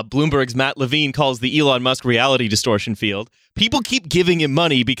Matt Levine calls the Elon Musk reality distortion field, people keep giving him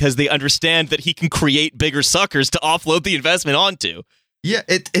money because they understand that he can create bigger suckers to offload the investment onto. Yeah,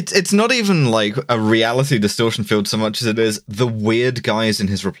 it's not even like a reality distortion field so much as it is the weird guys in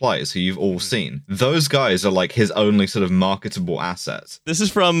his replies who you've all seen. Those guys are like his only sort of marketable assets. This is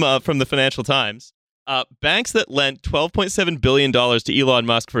from the Financial Times. Banks that lent $12.7 billion to Elon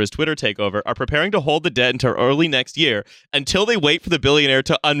Musk for his Twitter takeover are preparing to hold the debt until early next year until they wait for the billionaire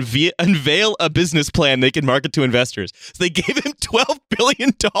to unveil a business plan they can market to investors. So they gave him $12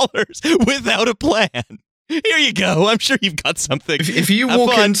 billion without a plan. Here you go. I'm sure you've got something. If you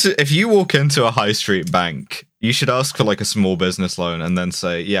walk into a high street bank, you should ask for like a small business loan and then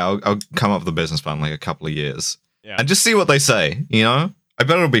say, "Yeah, I'll come up with a business plan in like a couple of years," and just see what they say. I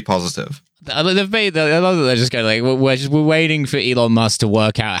bet it'll be positive. I love that they're just going like, we're waiting for Elon Musk to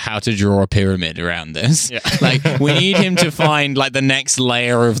work out how to draw a pyramid around this. Yeah. Like, we need him to find like the next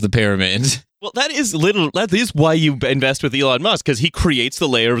layer of the pyramid. Well, that is why you invest with Elon Musk, because he creates the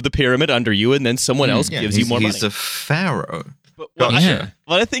layer of the pyramid under you, and then someone else gives you more money. He's a pharaoh. But what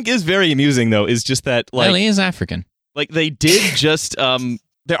I think is very amusing, though, is just that he is African. Like, they did just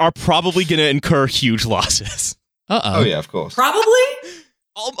they are probably going to incur huge losses. Oh yeah, of course. Probably.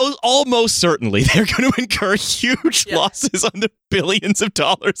 Almost certainly, they're going to incur huge losses on the billions of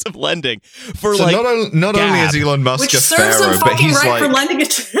dollars of lending for so not only is Elon Musk which a serves pharaoh, him but fucking he's right like for lending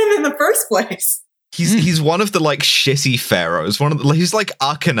it to him in the first place. He's one of the like shitty pharaohs. He's like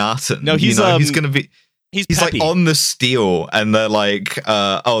Akhenaten. No, he's he's going to be. He's like on the steel, and they're like,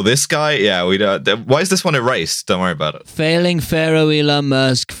 "Oh, this guy, yeah, we don't. Why is this one erased? Don't worry about it." Failing Pharaoh Elon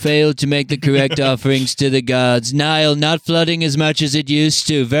Musk failed to make the correct offerings to the gods. Nile not flooding as much as it used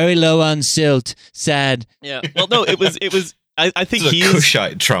to. Very low on silt. Sad. Yeah. Well, no, it was. I think he's a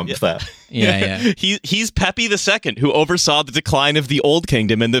Kushite Trump there. Yeah. He's Pepi II, who oversaw the decline of the Old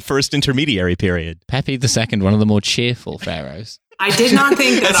Kingdom in the first intermediary period. Pepi II, one of the more cheerful pharaohs. I did not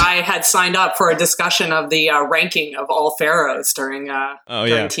think that I had signed up for a discussion of the ranking of all pharaohs during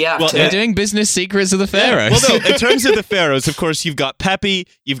TF. Well, they're doing business secrets of the pharaohs. Well, no, in terms of the pharaohs, of course, you've got Pepi,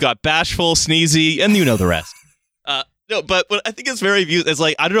 you've got Bashful, Sneezy, and you know the rest. No, but what I think is very viewed as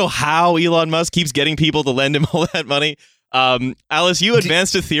like, I don't know how Elon Musk keeps getting people to lend him all that money. Alice, you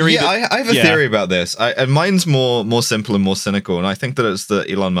advanced a theory. Yeah, I have a theory about this. And mine's more simple and more cynical. And I think that it's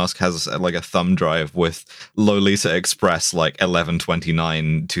that Elon Musk has like a thumb drive with Lolita Express like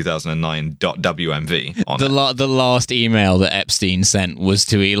 11/29/2009.wmv on it. The last email that Epstein sent was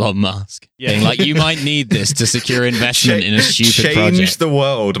to Elon Musk. Yeah, like you might need this to secure investment in a stupid project. Change the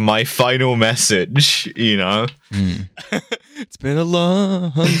world. My final message. It's been a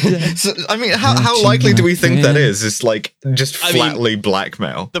long day. So, I mean, how likely do we think that is? It's like just flatly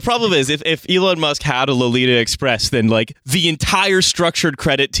blackmail. The problem is if Elon Musk had a Lolita Express, then like the entire structured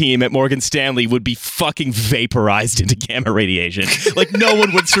credit team at Morgan Stanley would be fucking vaporized into gamma radiation. Like no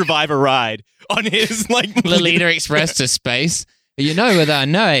one would survive a ride on his like Lolita Express to space. With no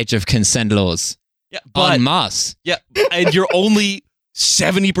age of consent laws. Yeah, but on Mars. Yeah, and you're only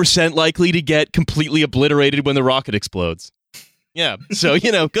 70% likely to get completely obliterated when the rocket explodes. Yeah, so,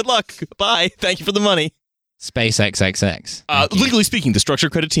 good luck. Bye. Thank you for the money. SpaceXXX. Legally speaking, the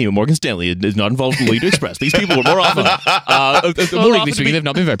structured credit team of Morgan Stanley is not involved in Lolita Express. These people were more often... legally speaking, they've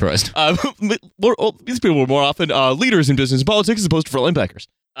not been vaporized. These people were more often leaders in business and politics as opposed to frontline backers.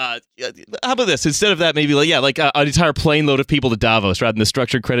 How about this? Instead of that, maybe an entire plane load of people to Davos rather than the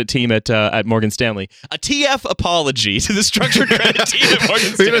structured credit team at Morgan Stanley. A TF apology to the structured credit team at Morgan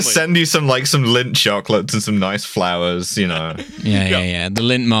Stanley. We're gonna send you some Lindt chocolates and some nice flowers, Yeah. The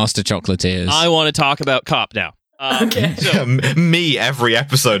Lindt Master Chocolatiers. I want to talk about COP now. Okay. So, me every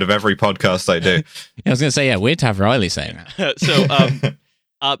episode of every podcast I do. I was gonna say, weird to have Riley saying that.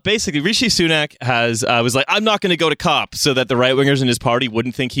 Basically, Rishi Sunak was like, I'm not going to go to COP so that the right wingers in his party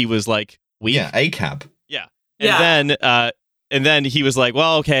wouldn't think he was like weak. Yeah, ACAB. Yeah, and then he was like,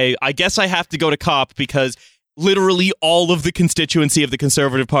 well, okay, I guess I have to go to COP because literally all of the constituency of the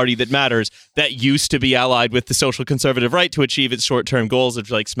Conservative Party that matters that used to be allied with the social conservative right to achieve its short-term goals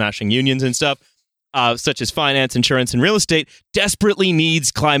of like smashing unions and stuff, such as finance, insurance, and real estate, desperately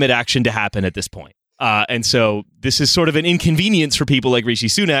needs climate action to happen at this point. And so this is sort of an inconvenience for people like Rishi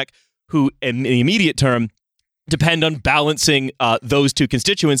Sunak, who in the immediate term depend on balancing those two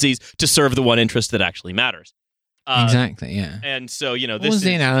constituencies to serve the one interest that actually matters. Exactly, yeah. And so, this what was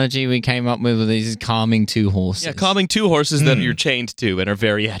the analogy we came up with these calming two horses? Yeah, calming two horses that you're chained to and are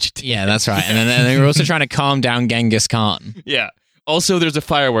very agitated. Yeah, that's right. And then they were also trying to calm down Genghis Khan. Yeah. Also, there's a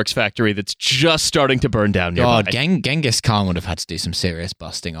fireworks factory that's just starting to burn down nearby. God, Genghis Khan would have had to do some serious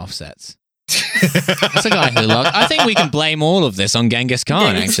busting offsets. That's a guy who loves. I think we can blame all of this on Genghis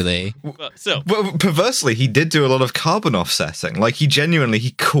Khan, actually. Well, perversely, he did do a lot of carbon offsetting. Like he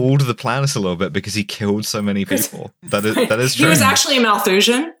cooled the planet a little bit because he killed so many people. That is true. He was actually a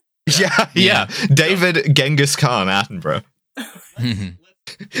Malthusian. Yeah. David Genghis Khan Attenborough.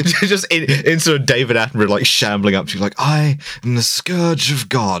 Just instead of David Attenborough like shambling up to you like, I am the scourge of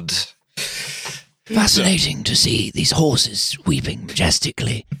God. Fascinating to see these horses weeping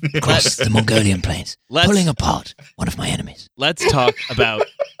majestically across the Mongolian plains, pulling apart one of my enemies. Let's talk about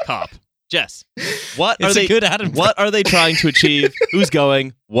COP. Jess, what are they trying to achieve? Who's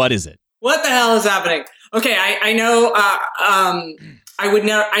going? What is it? What the hell is happening? Okay, I know.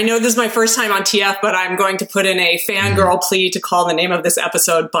 I know this is my first time on TF, but I'm going to put in a fangirl plea to call the name of this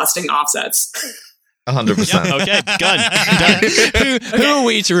episode "Busting Offsets." 100%. Yep, okay, done. Who are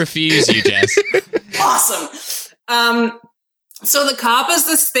we to refuse you, Jess? Awesome. So the COP is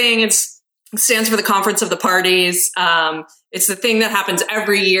this thing. It stands for the Conference of the Parties. It's the thing that happens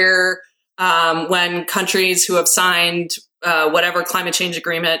every year when countries who have signed whatever climate change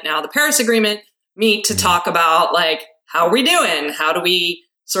agreement, now the Paris Agreement, meet to talk about like, how are we doing? How do we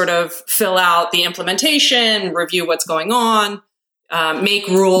sort of fill out the implementation, review what's going on, make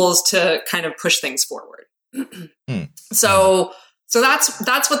rules to kind of push things forward. So So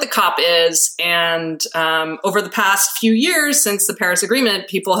that's what the COP is. And over the past few years since the Paris Agreement,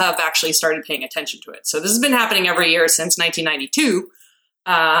 people have actually started paying attention to it. So this has been happening every year since 1992.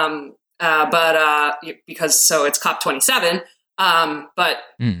 So it's COP27. But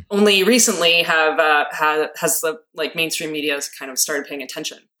only recently has the mainstream media kind of started paying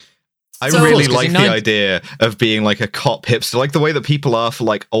attention. I really like the idea of being like a COP hipster, like the way that people are for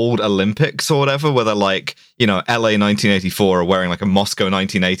like old Olympics or whatever, where they're like, LA 1984 are wearing like a Moscow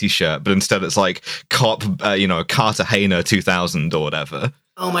 1980 shirt, but instead it's like COP, Cartagena 2000 or whatever.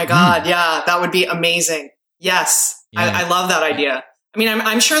 Oh my God. Yeah, that would be amazing. Yes. Yeah. I love that idea. I mean,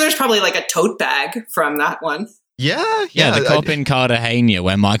 I'm sure there's probably like a tote bag from that one. Yeah. The COP in Cartagena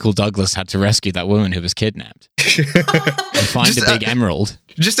where Michael Douglas had to rescue that woman who was kidnapped and find a big emerald.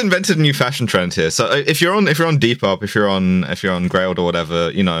 Just invented a new fashion trend here. So if you're on Depop, if you're on Grailed or whatever,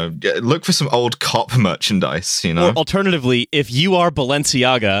 look for some old COP merchandise. Or alternatively, if you are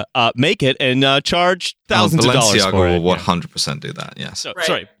Balenciaga, make it and charge thousands of dollars for it. Balenciaga will 100% do that. Yes. So,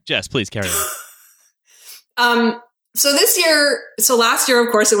 Sorry, Jess, please carry on. So last year,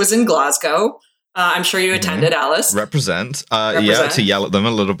 of course, it was in Glasgow. I'm sure you attended, Alice. Represent. Yeah, to yell at them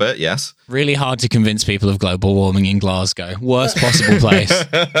a little bit, yes. Really hard to convince people of global warming in Glasgow. Worst possible place.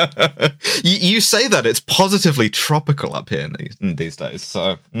 You say that. It's positively tropical up here in these days.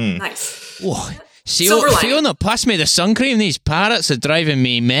 So Nice. Whoa. Fiona, pass me the sun cream. These parrots are driving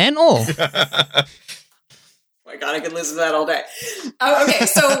me mental. Oh my God, I could listen to that all day. Okay,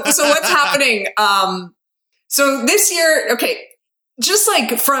 so what's happening? So this year, just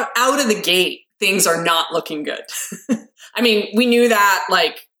like from out of the gate, things are not looking good. I mean, we knew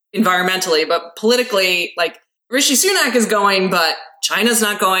that environmentally, but politically, Rishi Sunak is going, but China's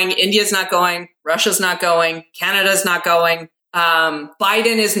not going, India's not going, Russia's not going, Canada's not going.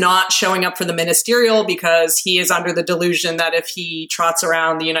 Biden is not showing up for the ministerial because he is under the delusion that if he trots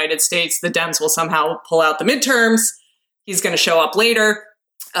around the United States, the Dems will somehow pull out the midterms. He's going to show up later.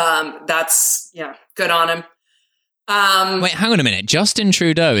 That's good on him. Wait, hang on a minute. Justin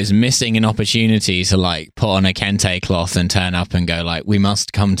Trudeau is missing an opportunity to put on a kente cloth and turn up and go we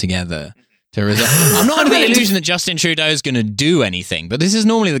must come together to resolve. I'm not under the illusion that Justin Trudeau is going to do anything, but this is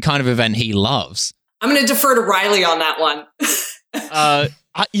normally the kind of event he loves. I'm going to defer to Riley on that one.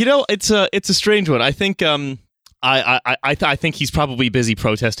 It's a strange one. I think I think he's probably busy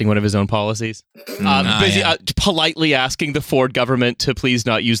protesting one of his own policies. Politely asking the Ford government to please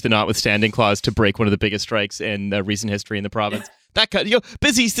not use the notwithstanding clause to break one of the biggest strikes in recent history in the province. That kind,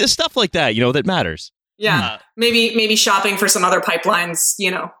 busy stuff like that, that matters. Yeah, maybe shopping for some other pipelines,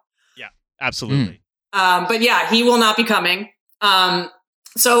 Yeah, absolutely. But yeah, he will not be coming.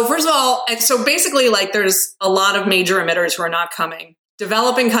 So first of all, basically, there's a lot of major emitters who are not coming.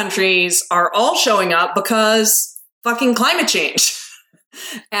 Developing countries are all showing up because fucking climate change.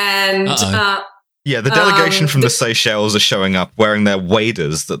 And the delegation from the Seychelles are showing up wearing their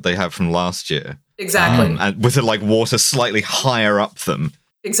waders that they have from last year. Exactly. And with water slightly higher up them.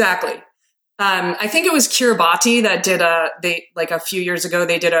 Exactly. I think it was Kiribati that did a few years ago,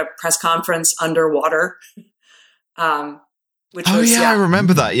 they did a press conference underwater. I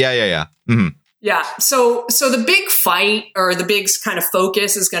remember that. Yeah. Mm-hmm. Yeah. So the big fight or the big kind of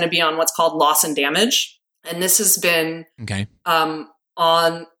focus is going to be on what's called loss and damage. And this has been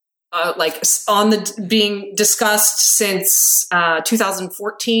being discussed since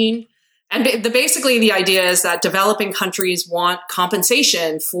 2014. And basically the idea is that developing countries want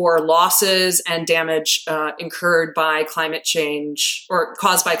compensation for losses and damage incurred by climate change or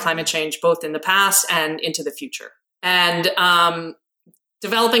caused by climate change, both in the past and into the future. And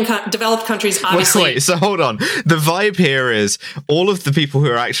developed countries obviously. Wait, so hold on. The vibe here is all of the people who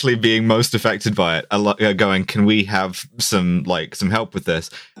are actually being most affected by it are going, can we have some help with this?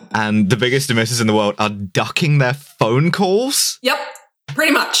 And the biggest emitters in the world are ducking their phone calls? Yep,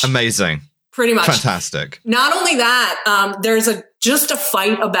 pretty much. Amazing. Pretty much. Fantastic. Not only that, there's just a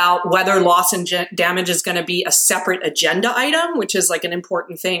fight about whether loss and damage is going to be a separate agenda item, which is an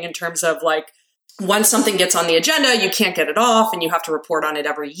important thing in terms of once something gets on the agenda, you can't get it off and you have to report on it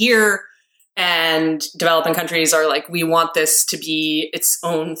every year. And developing countries are we want this to be its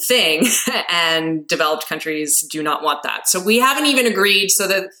own thing. And developed countries do not want that. So we haven't even agreed. So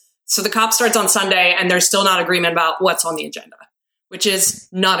the COP starts on Sunday and there's still not agreement about what's on the agenda, which is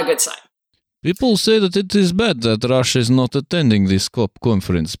not a good sign. People say that it is bad that Russia is not attending this COP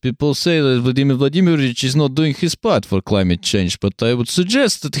conference. People say that Vladimir Vladimirovich is not doing his part for climate change, but I would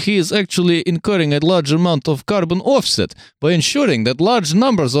suggest that he is actually incurring a large amount of carbon offset by ensuring that large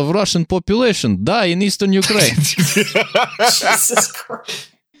numbers of Russian population die in eastern Ukraine. Jesus Christ.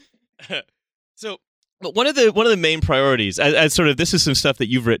 So But one of the main priorities, as sort of, this is some stuff that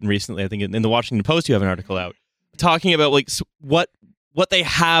you've written recently. I think in the Washington Post you have an article out talking about like what they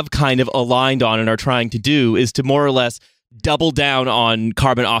have kind of aligned on and are trying to do is to more or less double down on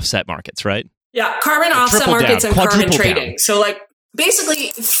carbon offset markets, right? Yeah, carbon offset markets and carbon trading. So like basically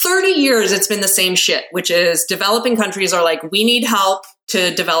 30 years it's been the same shit, which is developing countries are like, we need help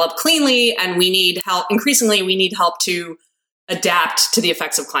to develop cleanly, and we need help, increasingly we need help to adapt to the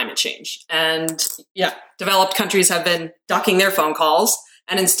effects of climate change. And yeah, developed countries have been ducking their phone calls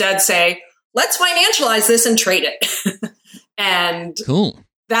and instead say, let's financialize this and trade it. And cool.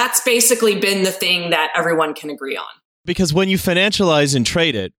 That's basically been the thing that everyone can agree on. Because when you financialize and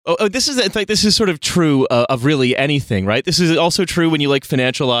trade it, this is, in fact, this is sort of true of really anything, right? This is also true when you like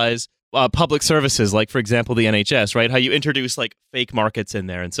financialize public services, like, for example, the NHS, right? How you introduce like fake markets in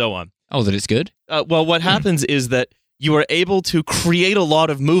there and so on. Oh, that it's good? Well, what happens is that you are able to create a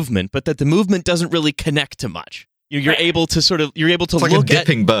lot of movement, but that the movement doesn't really connect to much. You're able to sort of, it's like look a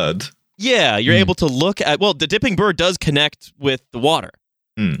dipping bird. Yeah, you're able to look at, well, the dipping bird does connect with the water.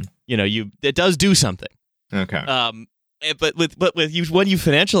 You know, it does do something. Okay. But when you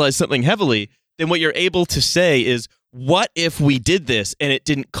financialize something heavily, then what you're able to say is, what if we did this and it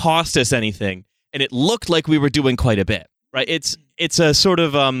didn't cost us anything and it looked like we were doing quite a bit, right? It's a sort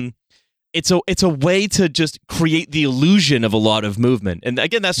of it's a way to just create the illusion of a lot of movement. And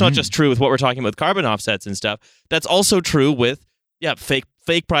again, that's not just true with what we're talking about with carbon offsets and stuff. That's also true with fake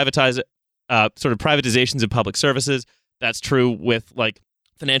sort of privatizations of public services. That's true with like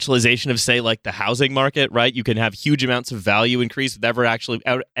financialization of, say, like the housing market, right? You can have huge amounts of value increase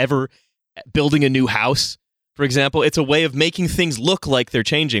without ever building a new house, for example. It's a way of making things look like they're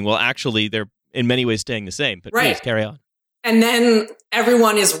changing. Well, actually, they're in many ways staying the same. But please carry on. And then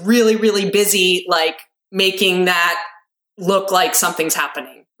everyone is really, really busy, like making that look like something's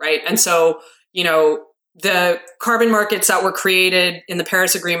happening, right? And so, you know, the carbon markets that were created in the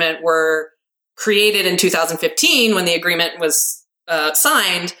Paris Agreement were created in 2015 when the agreement was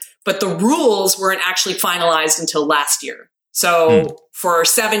signed, but the rules weren't actually finalized until last year. So for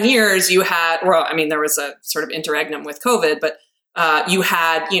 7 years, you had, well, I mean, there was a sort of interregnum with COVID, but you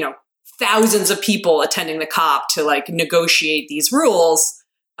had, you know, thousands of people attending the COP to like negotiate these rules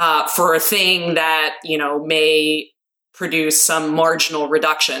for a thing that, you know, may produce some marginal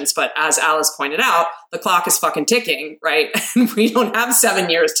reductions. But as Alice pointed out, the clock is fucking ticking, right? And we don't have 7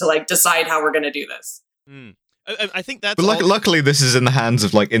 years to like decide how we're going to do this. I think that's. But luckily, this is in the hands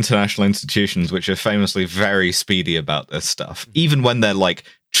of like international institutions, which are famously very speedy about this stuff, even when they're like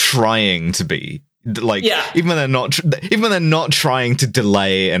trying to be. Like, even when they're not trying to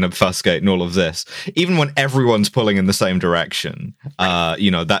delay and obfuscate and all of this, even when everyone's pulling in the same direction,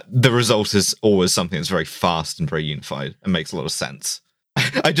 you know, that the result is always something that's very fast and very unified and makes a lot of sense.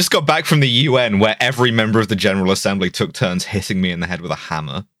 I just got back from the UN where every member of the General Assembly took turns hitting me in the head with a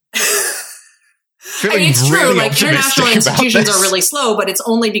hammer. I mean, it's really true. Like, international institutions are really slow, but it's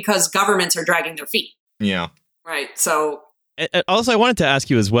only because governments are dragging their feet. Yeah. Right. So. Also, I wanted to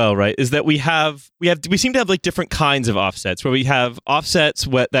ask you as well, right, is that we seem to have like different kinds of offsets, where we have offsets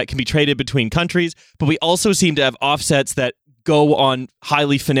that can be traded between countries, but we also seem to have offsets that go on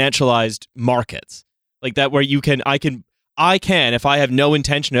highly financialized markets, like that, where I can, if I have no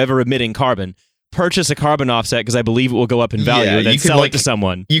intention of ever emitting carbon, purchase a carbon offset because I believe it will go up in value, and then sell it to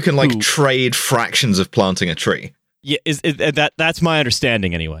someone. You can like trade fractions of planting a tree. Yeah, that's my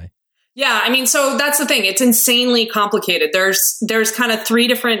understanding anyway. Yeah, I mean, so that's the thing. It's insanely complicated. There's kind of three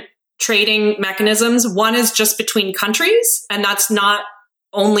different trading mechanisms. One is just between countries, and that's not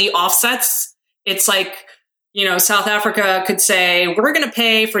only offsets. It's like, you know, South Africa could say, we're going to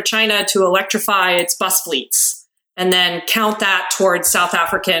pay for China to electrify its bus fleets, and then count that towards South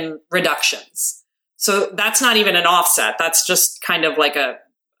African reductions. So that's not even an offset. That's just kind of like a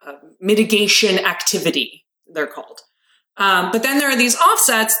mitigation activity, they're called. But then there are these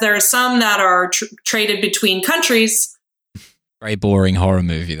offsets. There are some that are traded between countries. Very boring horror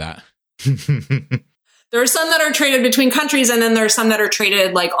movie, that. There are some that are traded between countries, and then there are some that are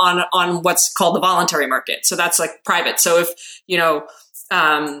traded like on what's called the voluntary market. So that's like private. So if, you know,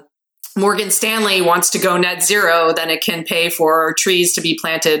 Morgan Stanley wants to go net zero, then it can pay for trees to be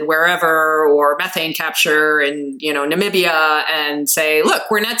planted wherever, or methane capture in, you know, Namibia, and say, look,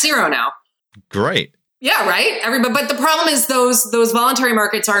 we're net zero now. Great. Yeah, right. But the problem is those voluntary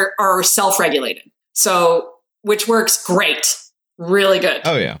markets are self-regulated. So, which works great, really good.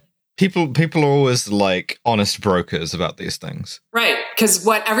 Oh yeah, people are always like honest brokers about these things, right? Because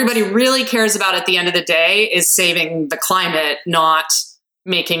what everybody really cares about at the end of the day is saving the climate, not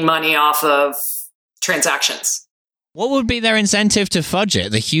making money off of transactions. What would be their incentive to fudge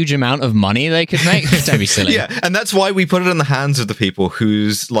it? The huge amount of money they could make? Don't be silly. Yeah, and that's why we put it in the hands of the people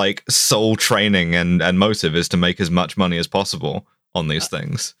whose like sole training and motive is to make as much money as possible on these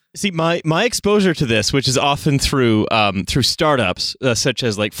things. See, my exposure to this, which is often through startups such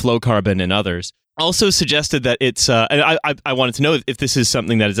as like Flowcarbon and others, also suggested that it's. And I wanted to know if this is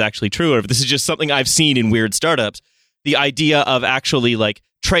something that is actually true, or if this is just something I've seen in weird startups. The idea of actually like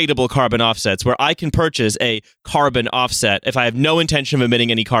tradable carbon offsets, where I can purchase a carbon offset if I have no intention of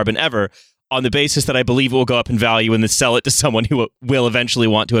emitting any carbon ever, on the basis that I believe it will go up in value and then sell it to someone who will eventually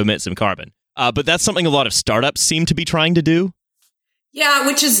want to emit some carbon. But that's something a lot of startups seem to be trying to do. Yeah,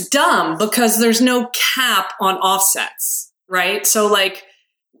 which is dumb because there's no cap on offsets, right? So like,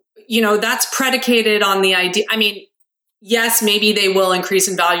 that's predicated on the idea. I mean, yes, maybe they will increase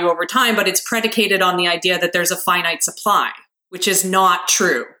in value over time, but it's predicated on the idea that there's a finite supply, which is not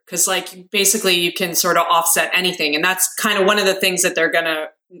true. Because like basically you can sort of offset anything. And that's kind of one of the things that they're going to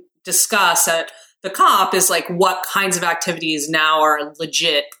discuss at the COP is like what kinds of activities now are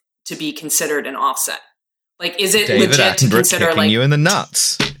legit to be considered an offset. Like, is it David legit to consider kicking like you in the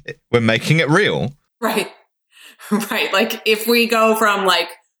nuts? We're making it real. Right. Right. Like if we go from like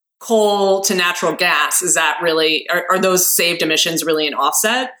coal to natural gas, is that really, are those saved emissions really an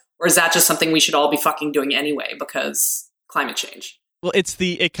offset? Or is that just something we should all be fucking doing anyway because climate change? Well,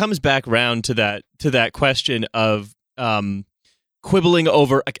 it comes back round to that question of quibbling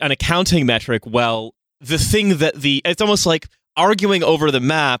over an accounting metric. Well, the thing that it's almost like arguing over the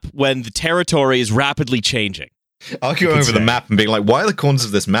map when the territory is rapidly changing. Arguing over the map and being like, why are the corners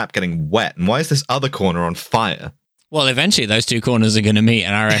of this map getting wet? And why is this other corner on fire? Well, eventually those two corners are going to meet,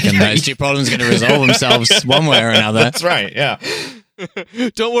 and I reckon those two problems are going to resolve themselves one way or another. That's right, yeah.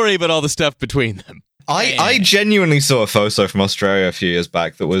 Don't worry about all the stuff between them. I genuinely saw a photo from Australia a few years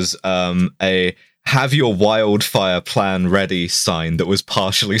back that was a have your wildfire plan ready sign that was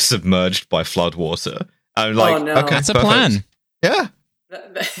partially submerged by floodwater. I'm like, oh, no. okay, that's a plan. Yeah.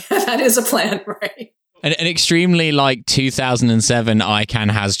 That is a plan, right? An extremely like 2007 ICANN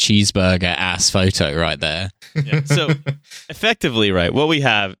has cheeseburger ass photo right there. Yeah. So effectively, right, what we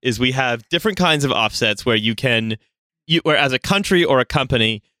have is we have different kinds of offsets where where as a country or a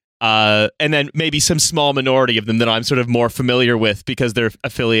company, and then maybe some small minority of them that I'm sort of more familiar with because they're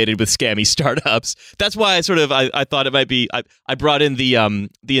affiliated with scammy startups. That's why I thought it might be, I brought in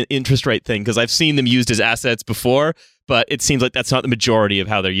the interest rate thing because I've seen them used as assets before, but it seems like that's not the majority of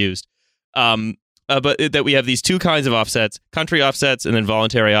how they're used. But that we have these two kinds of offsets, country offsets and then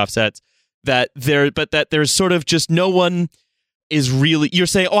voluntary offsets, that there's sort of just no one is really, you're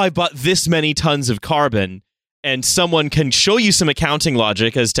saying, oh, I bought this many tons of carbon, and someone can show you some accounting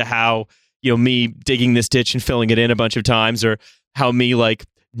logic as to how, me digging this ditch and filling it in a bunch of times, or how me like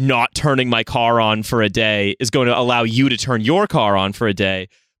not turning my car on for a day is going to allow you to turn your car on for a day.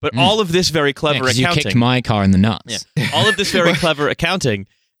 But all of this very clever accounting. You kicked my car in the nuts. Yeah, all of this very clever accounting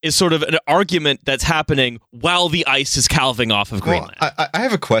is sort of an argument that's happening while the ice is calving off of Greenland. Well, I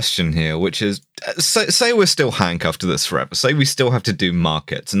have a question here, which is, say we're still handcuffed to this forever. Say we still have to do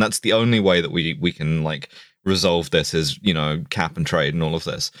markets, and that's the only way that we can like resolve this is, cap and trade and all of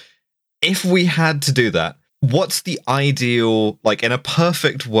this. If we had to do that, what's the ideal, like in a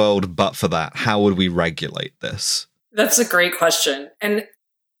perfect world, but for that, how would we regulate this? That's a great question. And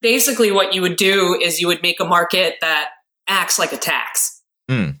basically what you would do is you would make a market that acts like a tax.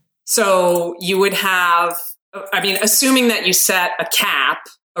 So you would have, assuming that you set a cap,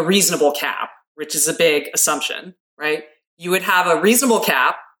 a reasonable cap, which is a big assumption, right? You would have a reasonable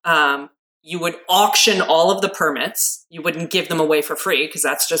cap. You would auction all of the permits. You wouldn't give them away for free because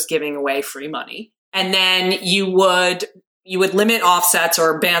that's just giving away free money. And then you would limit offsets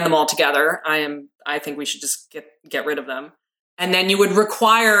or ban them altogether. I think we should just get rid of them. And then you would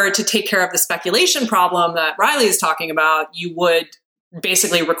require, to take care of the speculation problem that Riley is talking about, you would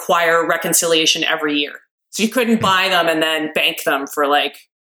basically require reconciliation every year. So you couldn't buy them and then bank them for like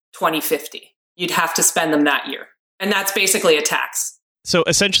 2050. You'd have to spend them that year. And that's basically a tax. So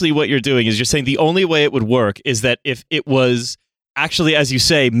essentially what you're doing is you're saying the only way it would work is that if it was actually, as you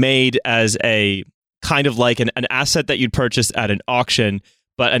say, made as a kind of like an asset that you'd purchase at an auction,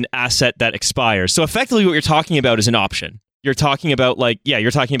 but an asset that expires. So effectively what you're talking about is an option. You're talking about like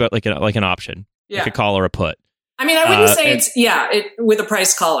an option, like a call or a put. I mean, I wouldn't say with a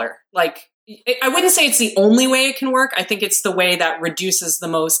price collar. Like, I wouldn't say it's the only way it can work. I think it's the way that reduces the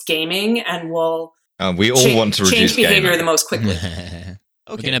most gaming and will we all want to reduce change behavior gaming the most quickly. Okay.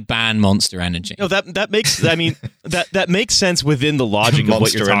 We're going to ban Monster Energy. No, that makes. I mean, that makes sense within the logic of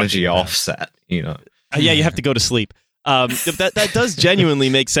what you're talking Energy about. offset. Yeah, you have to go to sleep. That does genuinely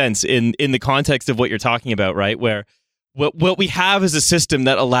make sense in the context of what you're talking about, right? Where what we have is a system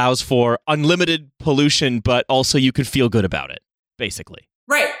that allows for unlimited pollution, but also you could feel good about it, basically.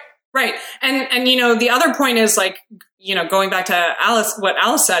 Right. And the other point is like, going back to what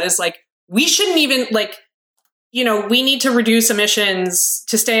Alice said is like, we shouldn't even like, we need to reduce emissions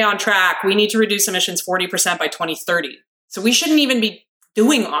to stay on track. We need to reduce emissions 40% by 2030. So we shouldn't even be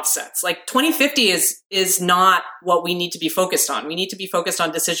doing offsets. Like 2050 is not what we need to be focused on. We need to be focused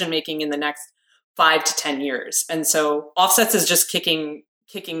on decision making in the next 5 to 10 years. And so offsets is just kicking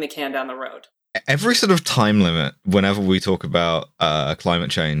the can down the road. Every sort of time limit, whenever we talk about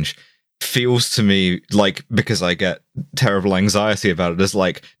climate change, feels to me like, because I get terrible anxiety about it, is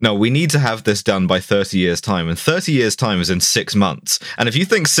like, no, we need to have this done by 30 years' time. And 30 years' time is in 6 months. And if you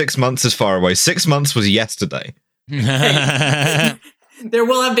think 6 months is far away, 6 months was yesterday. There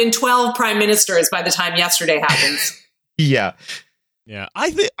will have been 12 prime ministers by the time yesterday happens. Yeah.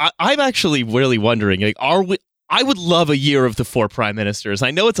 I'm actually really wondering, like, I would love a year of the 4 prime ministers.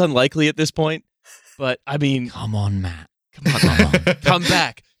 I know it's unlikely at this point, but I mean, come on, Matt. Come on. Come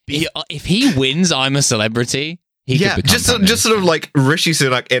back. If he wins, I'm a celebrity. He could become just sort of like Rishi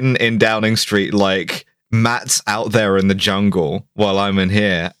Sunak in Downing Street, like, Matt's out there in the jungle while I'm in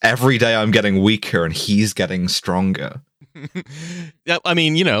here. Every day I'm getting weaker and he's getting stronger. I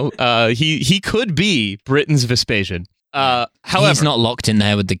mean, he could be Britain's Vespasian. However, he's not locked in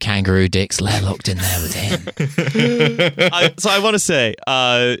there with the kangaroo dicks. They're locked in there with him. So I want to say,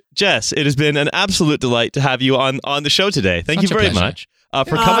 Jess, it has been an absolute delight to have you on the show today. Thank you very much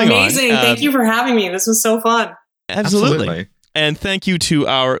for coming on. Amazing. Thank you for having me. This was so fun. Absolutely. And thank you to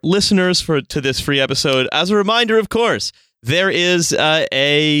our listeners to this free episode. As a reminder, of course, there is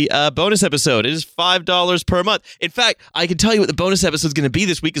a bonus episode. It is $5 per month. In fact, I can tell you what the bonus episode is going to be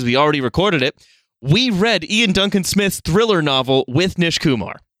this week because we already recorded it. We read Ian Duncan Smith's thriller novel with Nish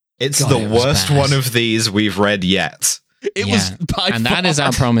Kumar. It's the worst one of these we've read yet. It was by far. And that is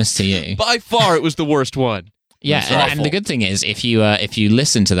our promise to you. By far, it was the worst one. Yeah, and the good thing is, if you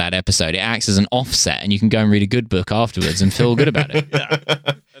listen to that episode, it acts as an offset, and you can go and read a good book afterwards and feel good about it. Yeah,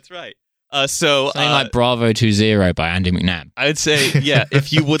 that's right. Something like Bravo 20 by Andy McNabb. I'd say, yeah,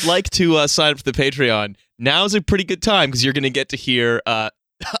 if you would like to sign up for the Patreon, now's a pretty good time because you're going to get to hear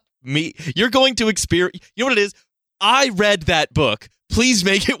me. You're going to experience. You know what it is? I read that book. Please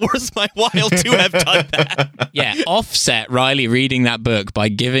make it worth my while to have done that. Yeah, offset Riley reading that book by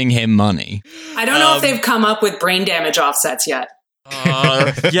giving him money. I don't know if they've come up with brain damage offsets yet.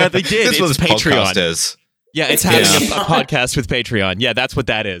 Yeah, they did. This was Patreon. Is. Yeah, it's having a podcast with Patreon. Yeah, that's what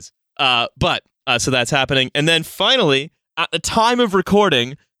that is. So that's happening. And then finally, at the time of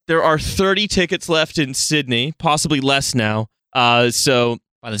recording, there are 30 tickets left in Sydney, possibly less now. So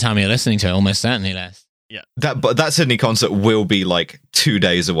by the time you're listening to it, almost certainly less. Yeah. That Sydney concert will be like 2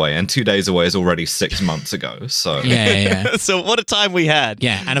 days away, and 2 days away is already 6 months ago. So yeah. So what a time we had.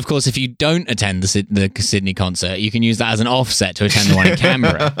 Yeah, and of course, if you don't attend the Sydney concert, you can use that as an offset to attend the one in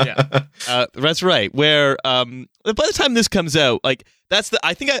Canberra. Yeah, that's right. Where by the time this comes out, like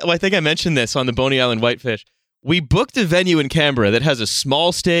I think I mentioned this on the Boney Island Whitefish. We booked a venue in Canberra that has a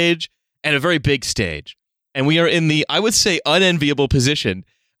small stage and a very big stage, and we are in the, I would say, unenviable position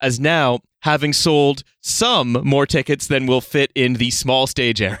as now having sold some more tickets than will fit in the small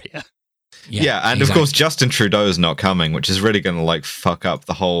stage area. Yeah, and exactly. Of course Justin Trudeau's not coming, which is really going to like fuck up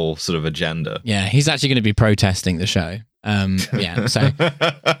the whole sort of agenda. Yeah, he's actually going to be protesting the show. So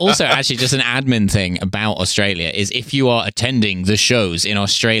also actually just an admin thing about Australia is if you are attending the shows in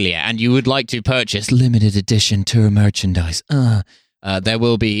Australia and you would like to purchase limited edition tour merchandise, there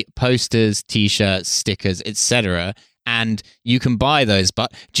will be posters, t-shirts, stickers, etc., and you can buy those,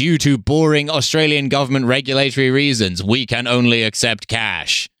 but due to boring Australian government regulatory reasons, we can only accept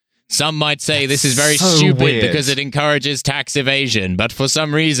cash. Some might say this is very stupid because it encourages tax evasion, but for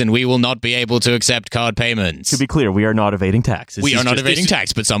some reason we will not be able to accept card payments. To be clear, we are not evading tax. We are not evading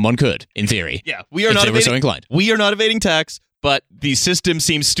tax, but someone could, in theory. Yeah, we are not evading. So inclined. We are not evading tax, but the system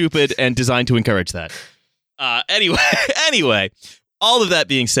seems stupid and designed to encourage that. Anyway. All of that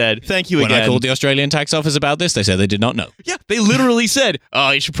being said, thank you again. When I called the Australian tax office about this, they said they did not know. Yeah, they literally said,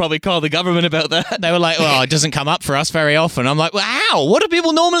 you should probably call the government about that. They were like, well, it doesn't come up for us very often. I'm like, well, how? What do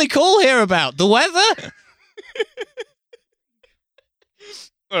people normally call here about? The weather?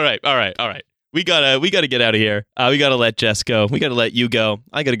 All right. We gotta get out of here. We gotta let Jess go. We gotta let you go.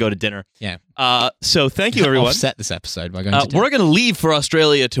 I gotta go to dinner. Yeah. So thank you, everyone. Offset this episode by going to dinner. We're gonna leave for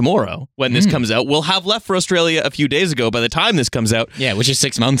Australia tomorrow when this comes out. We'll have left for Australia a few days ago by the time this comes out. Yeah, which is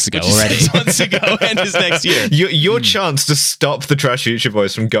 6 months ago already. 6 months ago and is next year. Your chance to stop the Trash Future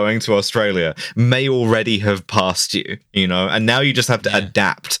Boys from going to Australia may already have passed you, and now you just have to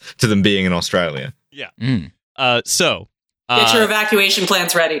adapt to them being in Australia. Yeah. Get your evacuation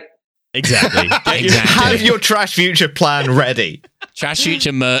plans ready. Exactly. Have your Trash Future plan ready. Trash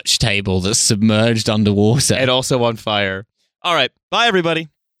Future merch table that's submerged underwater. And also on fire. All right. Bye, everybody.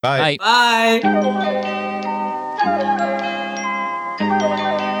 Bye. Bye.